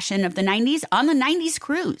 and fashion of the 90s on the 90s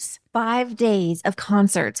Cruise. 5 days of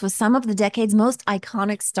concerts with some of the decade's most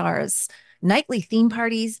iconic stars, nightly theme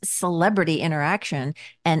parties, celebrity interaction,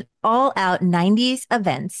 and all-out 90s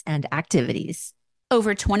events and activities.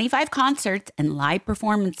 Over 25 concerts and live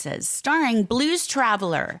performances starring Blues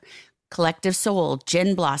Traveler, Collective Soul,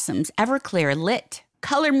 Gin Blossoms, Everclear, Lit,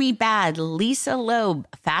 Color Me Bad, Lisa Loeb,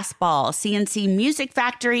 Fastball, CNC Music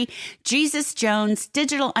Factory, Jesus Jones,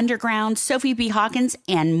 Digital Underground, Sophie B. Hawkins,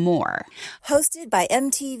 and more. Hosted by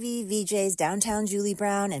MTV VJs Downtown Julie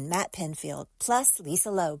Brown and Matt Penfield, plus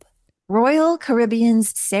Lisa Loeb. Royal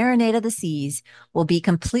Caribbean's Serenade of the Seas will be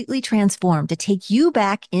completely transformed to take you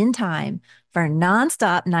back in time for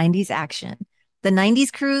nonstop 90s action. The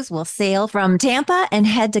 90s cruise will sail from Tampa and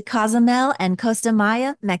head to Cozumel and Costa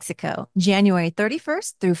Maya, Mexico, January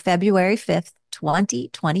 31st through February 5th,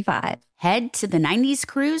 2025. Head to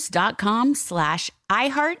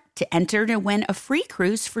the90scruise.com/iHeart to enter to win a free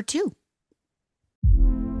cruise for 2.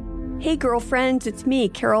 Hey, girlfriends, it's me,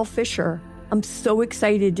 Carol Fisher. I'm so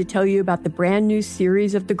excited to tell you about the brand new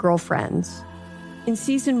series of The Girlfriends. In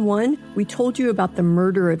season 1, we told you about the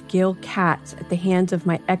murder of Gail Katz at the hands of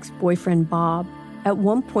my ex-boyfriend, Bob. At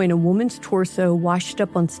one point, a woman's torso washed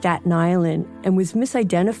up on Staten Island and was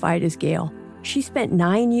misidentified as Gail. She spent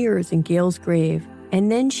 9 years in Gail's grave,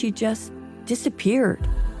 and then she just disappeared.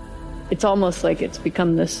 It's almost like it's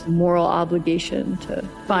become this moral obligation to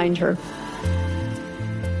find her.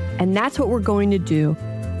 And that's what we're going to do.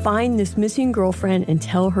 Find this missing girlfriend and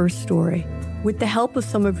tell her story. With the help of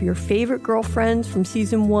some of your favorite girlfriends from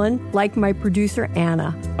season 1, like my producer,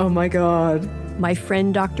 Anna. Oh my God. My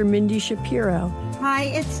friend, Dr. Mindy Shapiro. Hi,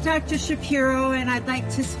 it's Dr. Shapiro, and I'd like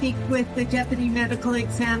to speak with the Deputy Medical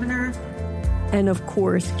Examiner. And of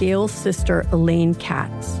course, Gail's sister, Elaine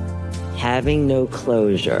Katz. Having no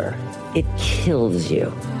closure, it kills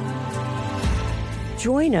you.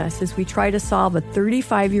 Join us as we try to solve a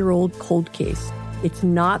 35-year-old cold case. It's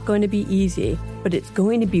not going to be easy, but it's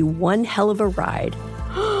going to be one hell of a ride.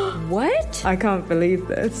 What? I can't believe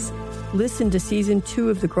this. Listen to season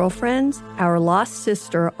 2 of The Girlfriends, Our Lost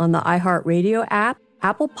Sister on the iHeartRadio app,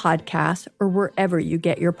 Apple Podcasts, or wherever you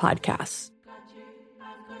get your podcasts.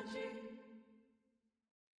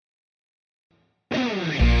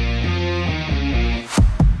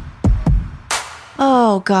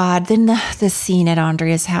 Oh, God. Then the scene at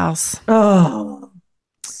Andrea's house. Oh.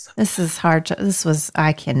 This is hard.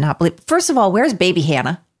 I cannot believe. First of all, where's baby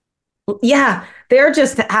Hannah? Yeah, they're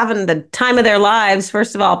just having the time of their lives.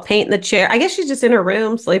 First of all, painting the chair. I guess she's just in her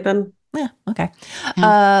room sleeping. Yeah, okay.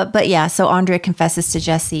 But yeah, so Andrea confesses to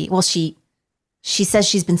Jesse. Well, she says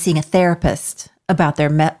she's been seeing a therapist about their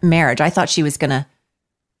marriage. I thought she was going to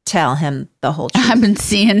tell him the whole truth. I've been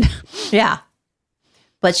seeing. Yeah.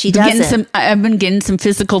 But she doesn't. I've been getting some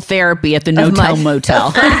physical therapy at the No-Tell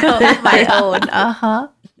Motel. My own. Uh-huh.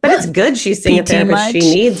 But it's good she's seeing a therapist. She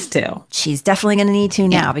needs to. She's definitely going to need to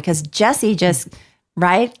now because Jesse just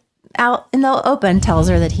right out in the open tells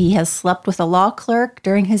her that he has slept with a law clerk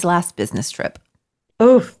during his last business trip.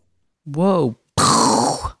 Oof. Whoa.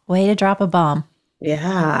 Way to drop a bomb.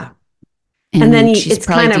 Yeah. And then it's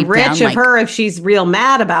kind of rich of her if she's real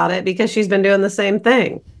mad about it because she's been doing the same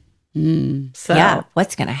thing. So yeah,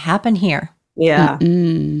 what's going to happen here? Yeah.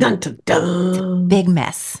 Dun, dun, dun. It's a big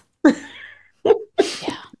mess. Yeah.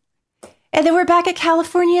 And then we're back at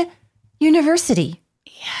California University.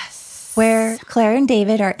 Yes. Where Claire and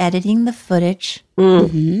David are editing the footage.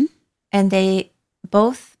 Mm-hmm. And they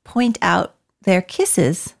both point out their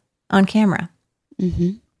kisses on camera.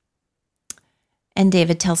 Mm-hmm. And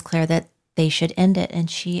David tells Claire that they should end it, and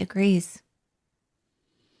she agrees.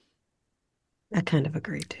 I kind of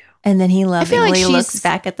agree, too. And then he lovingly looks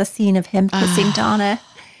back at the scene of him kissing Donna.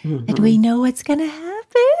 Mm-hmm. And we know what's going to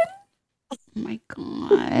happen. Oh my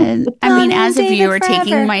God. I mean, as a viewer,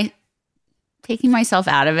 taking myself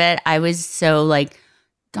out of it, I was so like,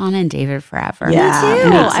 Donna and David forever. Yeah. Me too.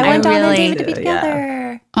 I want Donna and David to be together.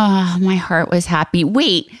 Yeah. Oh, my heart was happy.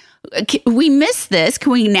 Wait, we missed this.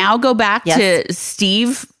 Can we now go back to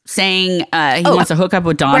Steve saying he wants to hook up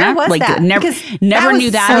with Donna? Where was like, that? Never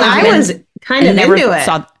knew that. I was kind of into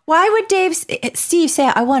it. Why would Steve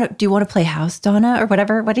say, do you want to play house, Donna? Or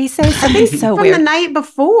whatever. What did he say? Something so from weird. The night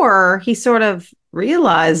before, he sort of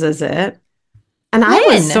realizes it. And I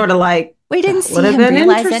was sort of like, we didn't see him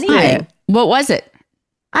realize anything. What was it?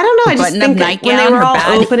 I don't know. I just think that when they were all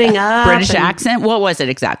opening up. British accent? What was it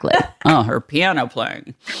exactly? Oh, her piano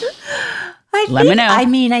playing. Let me know. I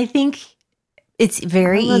mean, I think it's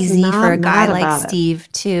very easy for a guy like Steve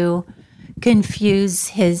to confuse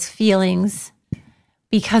his feelings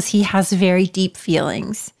because he has very deep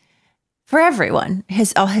feelings for everyone,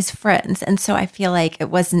 all his friends. And so I feel like it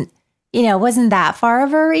wasn't that far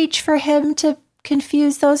of a reach for him to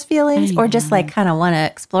confuse those feelings or just like kind of want to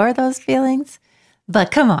explore those feelings.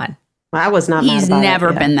 But come on. I was not mad He's about never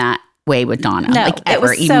it, been that. way with Donna. No, like it ever.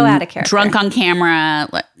 was so Even out of character. Drunk on camera,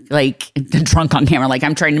 like drunk on camera. Like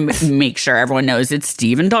I'm trying to make sure everyone knows it's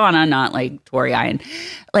Steve and Donna, not like Tori Ian.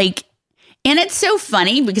 Like, and it's so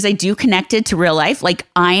funny because I do connect it to real life. Like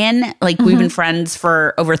Ian, like we've been friends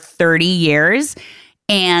for over 30 years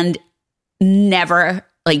and never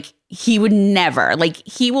like he would never like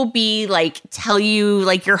he will be like tell you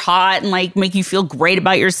like you're hot and like make you feel great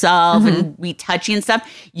about yourself and be touchy and stuff.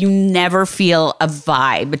 You never feel a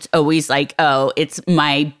vibe. It's always like, oh, it's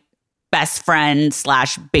my best friend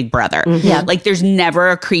 / big brother. Yeah. Like there's never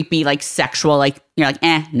a creepy like sexual like you're like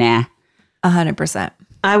nah. 100%.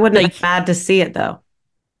 I wouldn't have been mad to see it though.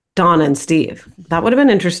 Donna and Steve. That would have been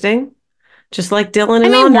interesting. Just like Dylan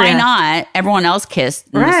and Andrea. Why not? Everyone else kissed.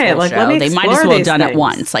 In right. This like, show. They might as well have done things. it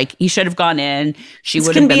once. Like, he should have gone in. She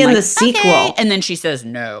would can have been be in like, the sequel. Okay. And then she says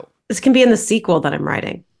no. This can be in the sequel that I'm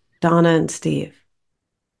writing. Donna and Steve.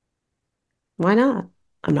 Why not?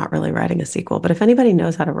 I'm not really writing a sequel, but if anybody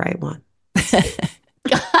knows how to write one. So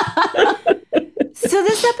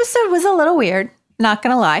this episode was a little weird, not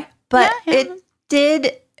going to lie, but it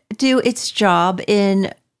did do its job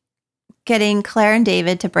in getting Claire and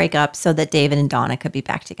David to break up so that David and Donna could be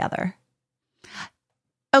back together.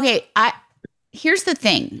 Okay, here's the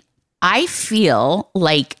thing. I feel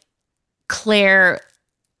like Claire,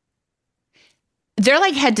 they're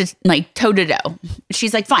like head to like toe to toe.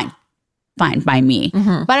 She's like, fine by me.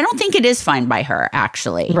 But I don't think it is fine by her,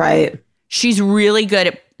 actually. Right. She's really good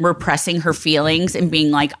at repressing her feelings and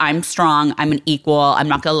being like, I'm strong, I'm an equal, I'm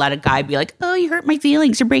not going to let a guy be like, oh, you hurt my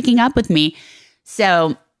feelings, you're breaking up with me.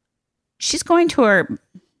 So she's going to her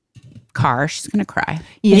car. She's going to cry.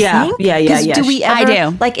 Yeah. Do we ever, I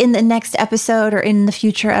do. like in the next episode or in the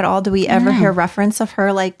future at all, do we ever hear reference of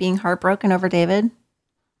her like being heartbroken over David?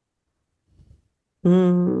 I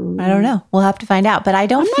don't know. We'll have to find out. But I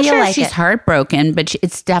don't I'm feel not sure like if she's heartbroken, but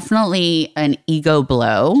it's definitely an ego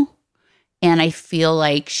blow. And I feel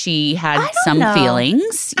like she had some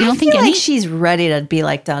feelings. You don't think like she's ready to be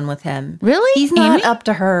like done with him. Really? He's not Amy? up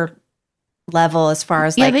to her level as far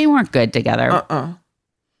as they weren't good together.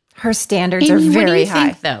 Her standards Amy, are very what do you high.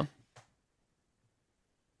 think, though?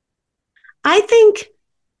 I think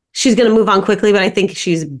she's going to move on quickly, but I think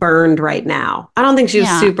she's burned right now. I don't think she was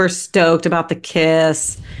super stoked about the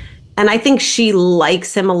kiss. And I think she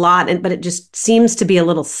likes him a lot, but it just seems to be a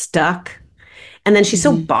little stuck. And then she's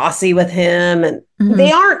so bossy with him, and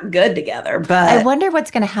they aren't good together. But I wonder what's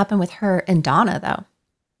going to happen with her and Donna, though.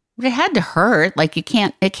 But it had to hurt. Like you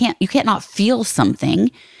can't not feel something.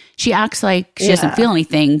 She acts like she doesn't feel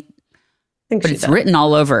anything, but it's written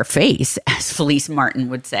all over her face, as Felice Martin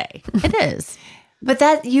would say. It is. But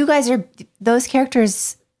those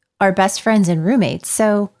characters are best friends and roommates.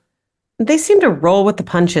 So they seem to roll with the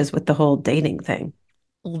punches with the whole dating thing.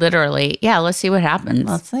 Literally. Yeah. Let's see what happens.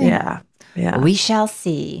 Let's see. Yeah. We shall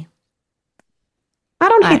see. I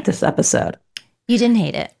don't hate this episode. You didn't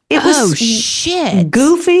hate it. It was shit.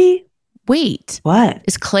 Goofy. Wait. What?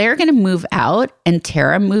 Is Claire going to move out and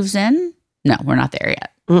Tara moves in? No, we're not there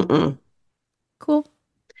yet. Cool.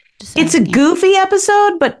 It's a goofy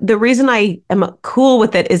episode, but the reason I am cool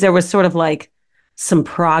with it is there was sort of like some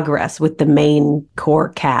progress with the main core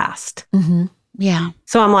cast. Yeah.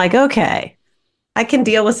 So I'm like, okay, I can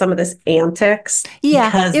deal with some of this antics. Yeah,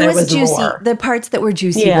 because it was juicy. More. The parts that were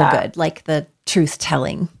juicy were good, like the truth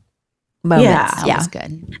telling moments. That was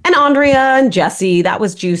good. And Andrea and Jesse, that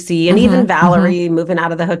was juicy. And even Valerie moving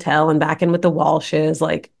out of the hotel and back in with the Walshes.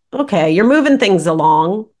 Like, okay, you're moving things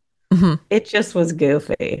along. It just was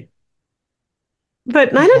goofy.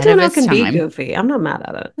 But 90210 can be goofy. I'm not mad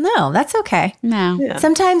at it. No, that's okay. No. Yeah.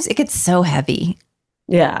 Sometimes it gets so heavy.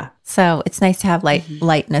 Yeah. So it's nice to have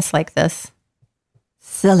lightness like this.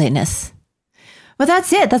 Silliness. Well,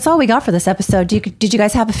 that's it. That's all we got for this episode. Did you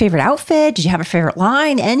guys have a favorite outfit? Did you have a favorite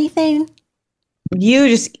line? Anything? You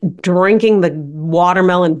just drinking the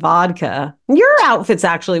watermelon vodka. Your outfits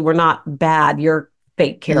actually were not bad. Your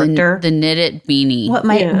fake character. The knitted beanie.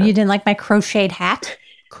 You didn't like my crocheted hat?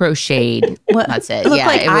 Crocheted. That's it. It looked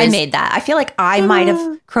like I made that. I feel like I might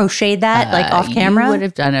have crocheted that like off camera. You would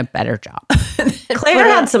have done a better job. Claire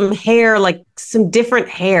had some hair, like some different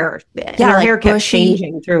hair. And her hair kept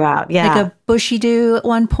changing throughout. Yeah. Like a bushy do at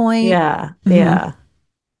one point. Yeah. Yeah.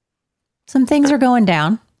 Some things are going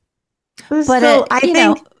down. But still, I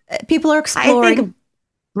think people are exploring. I think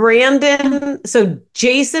Brandon, so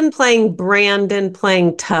Jason playing Brandon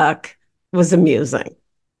playing Tuck was amusing.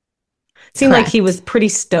 Seemed like he was pretty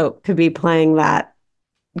stoked to be playing that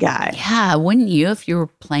guy. Yeah, wouldn't you if you were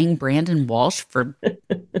playing Brandon Walsh for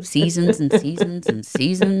seasons and seasons and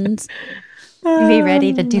seasons? Be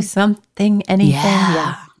ready to do something, anything.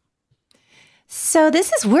 Yeah. So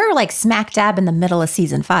we're like smack dab in the middle of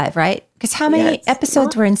season 5, right? Because how many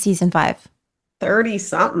episodes were in season 5? 30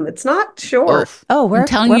 something. It's not short. I'm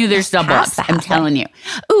telling you, there's double ups. I'm telling you.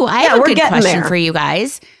 Ooh, I have a good question for you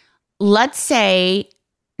guys. Let's say,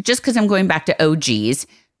 just because I'm going back to OGs,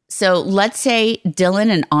 so let's say Dylan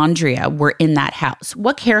and Andrea were in that house.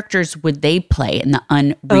 What characters would they play in the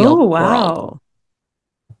unreal world?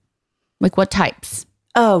 Like what types?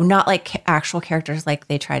 Oh, not like actual characters like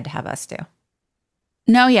they tried to have us do.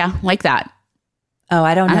 No, yeah, like that. Oh,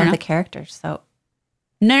 I don't know the characters, so.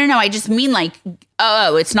 No. I just mean like,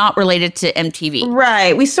 it's not related to MTV.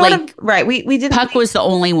 Right. We sort of, we didn't. Puck was the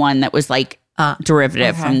only one that was like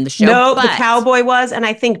derivative from the show. No, the cowboy was. And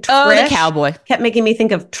I think Trish the cowboy kept making me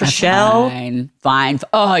think of Trishelle. Fine.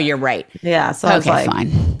 Oh, you're right. Yeah. So I was like,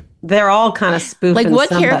 fine. They're all kind of spoofing like what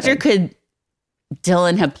somebody. Character could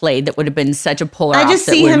Dylan have played that would have been such a polar opposite? I just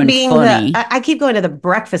see him being I keep going to the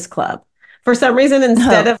Breakfast Club. For some reason,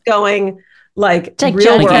 instead of going like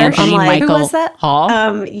real world, I'm like, who was that?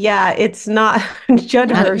 Hall? Yeah, it's not Judd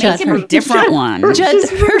Hirsch. Make him a different one. Judd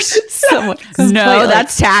Hirsch. No,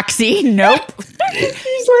 that's Taxi. Nope.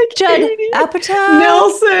 He's like Judd Apatow.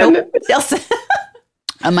 Nelson.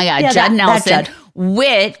 Oh my God, Judd Nelson.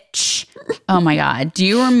 Which, oh my God, do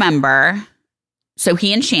you remember? So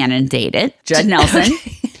he and Shannon dated, Judd Nelson.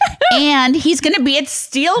 And he's going to be at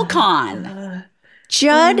SteelCon.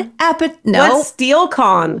 Judd Apatow. No. What's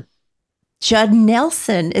SteelCon? Judd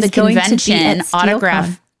Nelson is going to be at SteelCon.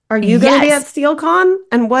 Autograph. Are you going to be at SteelCon?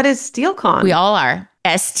 And what is SteelCon? We all are.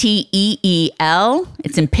 STEEL.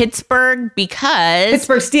 It's in Pittsburgh because...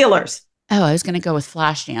 Pittsburgh Steelers. Oh, I was going to go with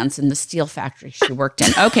Flashdance in the steel factory she worked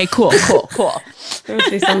in. Okay, cool. There must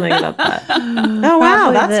be something about that. Oh,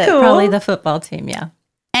 wow. That's cool. Probably the football team, yeah.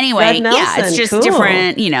 Anyway, it's just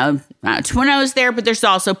different, Twinno's there, but there's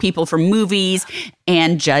also people from movies.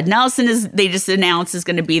 And Judd Nelson they just announced is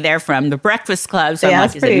going to be there from the Breakfast Club. So I'm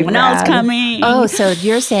like, is anyone else coming? Oh, so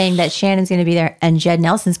you're saying that Shannon's going to be there and Judd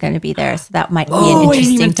Nelson's going to be there. So that might be an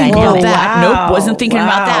interesting dynamic. Wow. Nope, wasn't thinking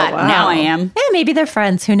about that. Wow. Now I am. Yeah, maybe they're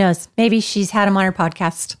friends. Who knows? Maybe she's had him on her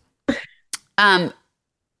podcast.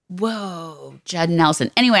 Whoa, Judd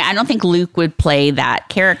Nelson. Anyway, I don't think Luke would play that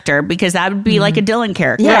character because that would be like a Dylan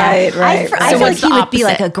character. Yeah, right. I feel like he would be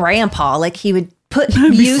like a grandpa. Like he would put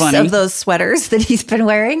use of those sweaters that he's been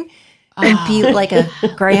wearing and be like a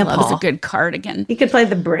grandpa. Loves a good cardigan. He could play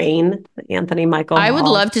the brain, Anthony Michael Hall. I would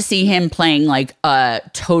love to see him playing like a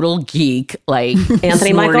total geek, like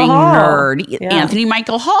Anthony Michael Hall. Nerd, Anthony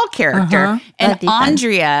Michael Hall character. And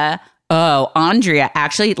Andrea,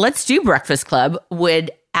 actually, let's do Breakfast Club.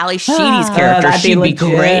 Would Ali Sheedy's character, she'd be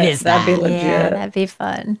great as that. That'd be legit. Yeah, that'd be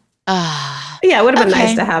fun. Yeah, it would have been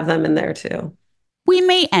nice to have them in there too. We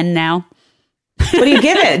may end now. What do you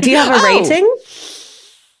give it? Do you have a rating?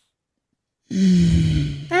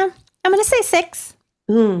 I'm going to say 6.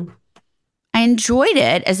 I enjoyed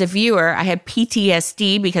it as a viewer. I had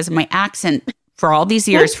PTSD because of my accent for all these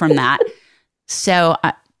years from that. So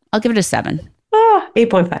I'll give it a 7.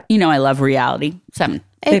 8.5. You know I love reality. 7.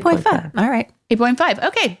 8.5. All right. 8.5.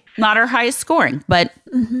 Okay. Not our highest scoring, but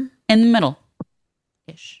in the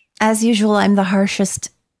middle-ish. As usual, I'm the harshest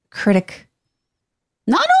critic.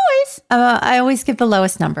 Not always. I always give the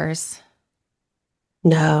lowest numbers.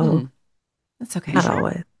 No. That's okay. Not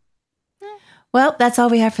always. Well, that's all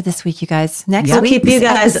we have for this week, you guys. Next I'll week, keep you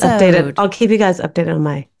guys updated. I'll keep you guys updated on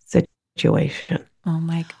my situation. Oh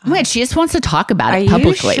my God. Wait, she just wants to talk about it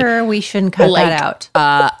publicly. Are you sure we shouldn't cut that out?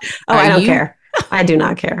 I don't care. I do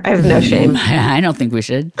not care. I have no shame. I don't think we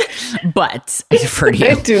should, but I defer to you.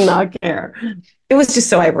 I do not care. It was just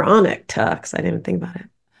so ironic, Tux. I didn't even think about it.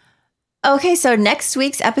 Okay, so next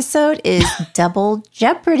week's episode is Double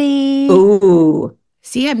Jeopardy. Ooh.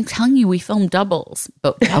 See, I'm telling you, we film doubles,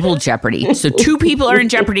 but Double Jeopardy. So 2 people are in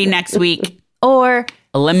Jeopardy next week. Or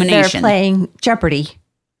elimination. They're playing Jeopardy,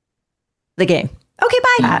 the game. Okay,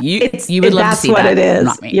 bye. You would love to see that. That's what it is.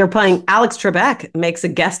 Not me. You're playing Alex Trebek makes a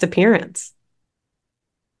guest appearance.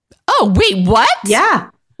 Oh, wait, what?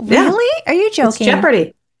 Yeah. Really? Are you joking? It's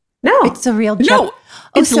Jeopardy. No. It's a real No.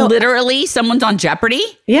 It's literally someone's on Jeopardy?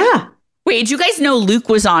 Yeah. Wait, did you guys know Luke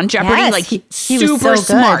was on Jeopardy? Yes, like he super was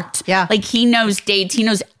so smart. Good. Yeah. Like he knows dates. He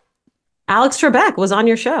knows. Alex Trebek was on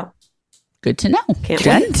your show. Good to know.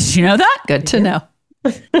 Jen, did you know that? Good to know.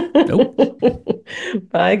 Nope.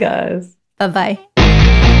 Bye, guys. Bye-bye.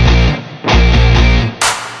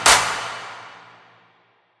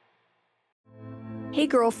 Hey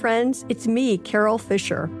girlfriends, it's me, Carol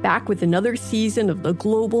Fisher, back with another season of the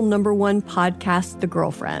global #1 podcast, The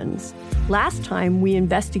Girlfriends. Last time we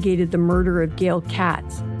investigated the murder of Gail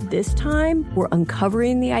Katz. this time, we're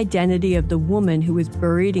uncovering the identity of the woman who was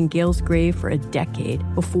buried in Gail's grave for a decade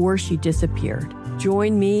before she disappeared.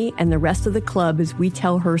 Join me and the rest of the club as we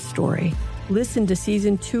tell her story. Listen to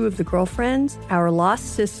Season 2 of The Girlfriends, Our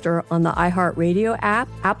Lost Sister on the iHeartRadio app,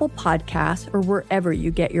 Apple Podcasts, or wherever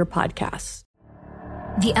you get your podcasts.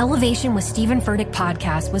 The Elevation with Stephen Furtick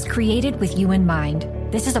podcast was created with you in mind.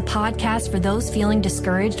 This is a podcast for those feeling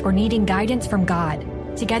discouraged or needing guidance from God.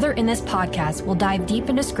 Together in this podcast, we'll dive deep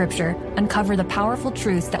into Scripture, uncover the powerful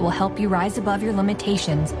truths that will help you rise above your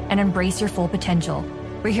limitations and embrace your full potential.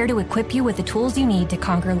 We're here to equip you with the tools you need to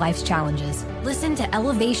conquer life's challenges. Listen to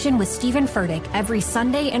Elevation with Stephen Furtick every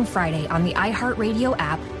Sunday and Friday on the iHeartRadio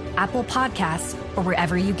app, Apple Podcasts, or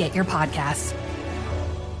wherever you get your podcasts.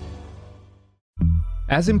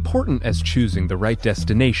 As important as choosing the right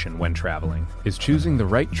destination when traveling is choosing the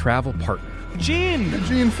right travel partner. Gene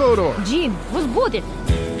Fodor. Gene, was good.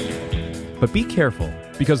 But be careful,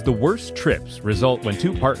 because the worst trips result when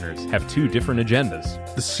two partners have two different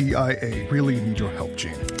agendas. The CIA really need your help,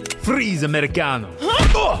 Gene. Freeze, Americano.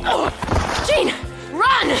 Gene,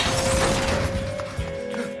 run!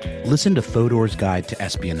 Listen to Fodor's Guide to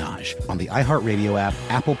Espionage on the iHeartRadio app,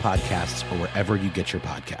 Apple Podcasts, or wherever you get your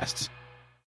podcasts.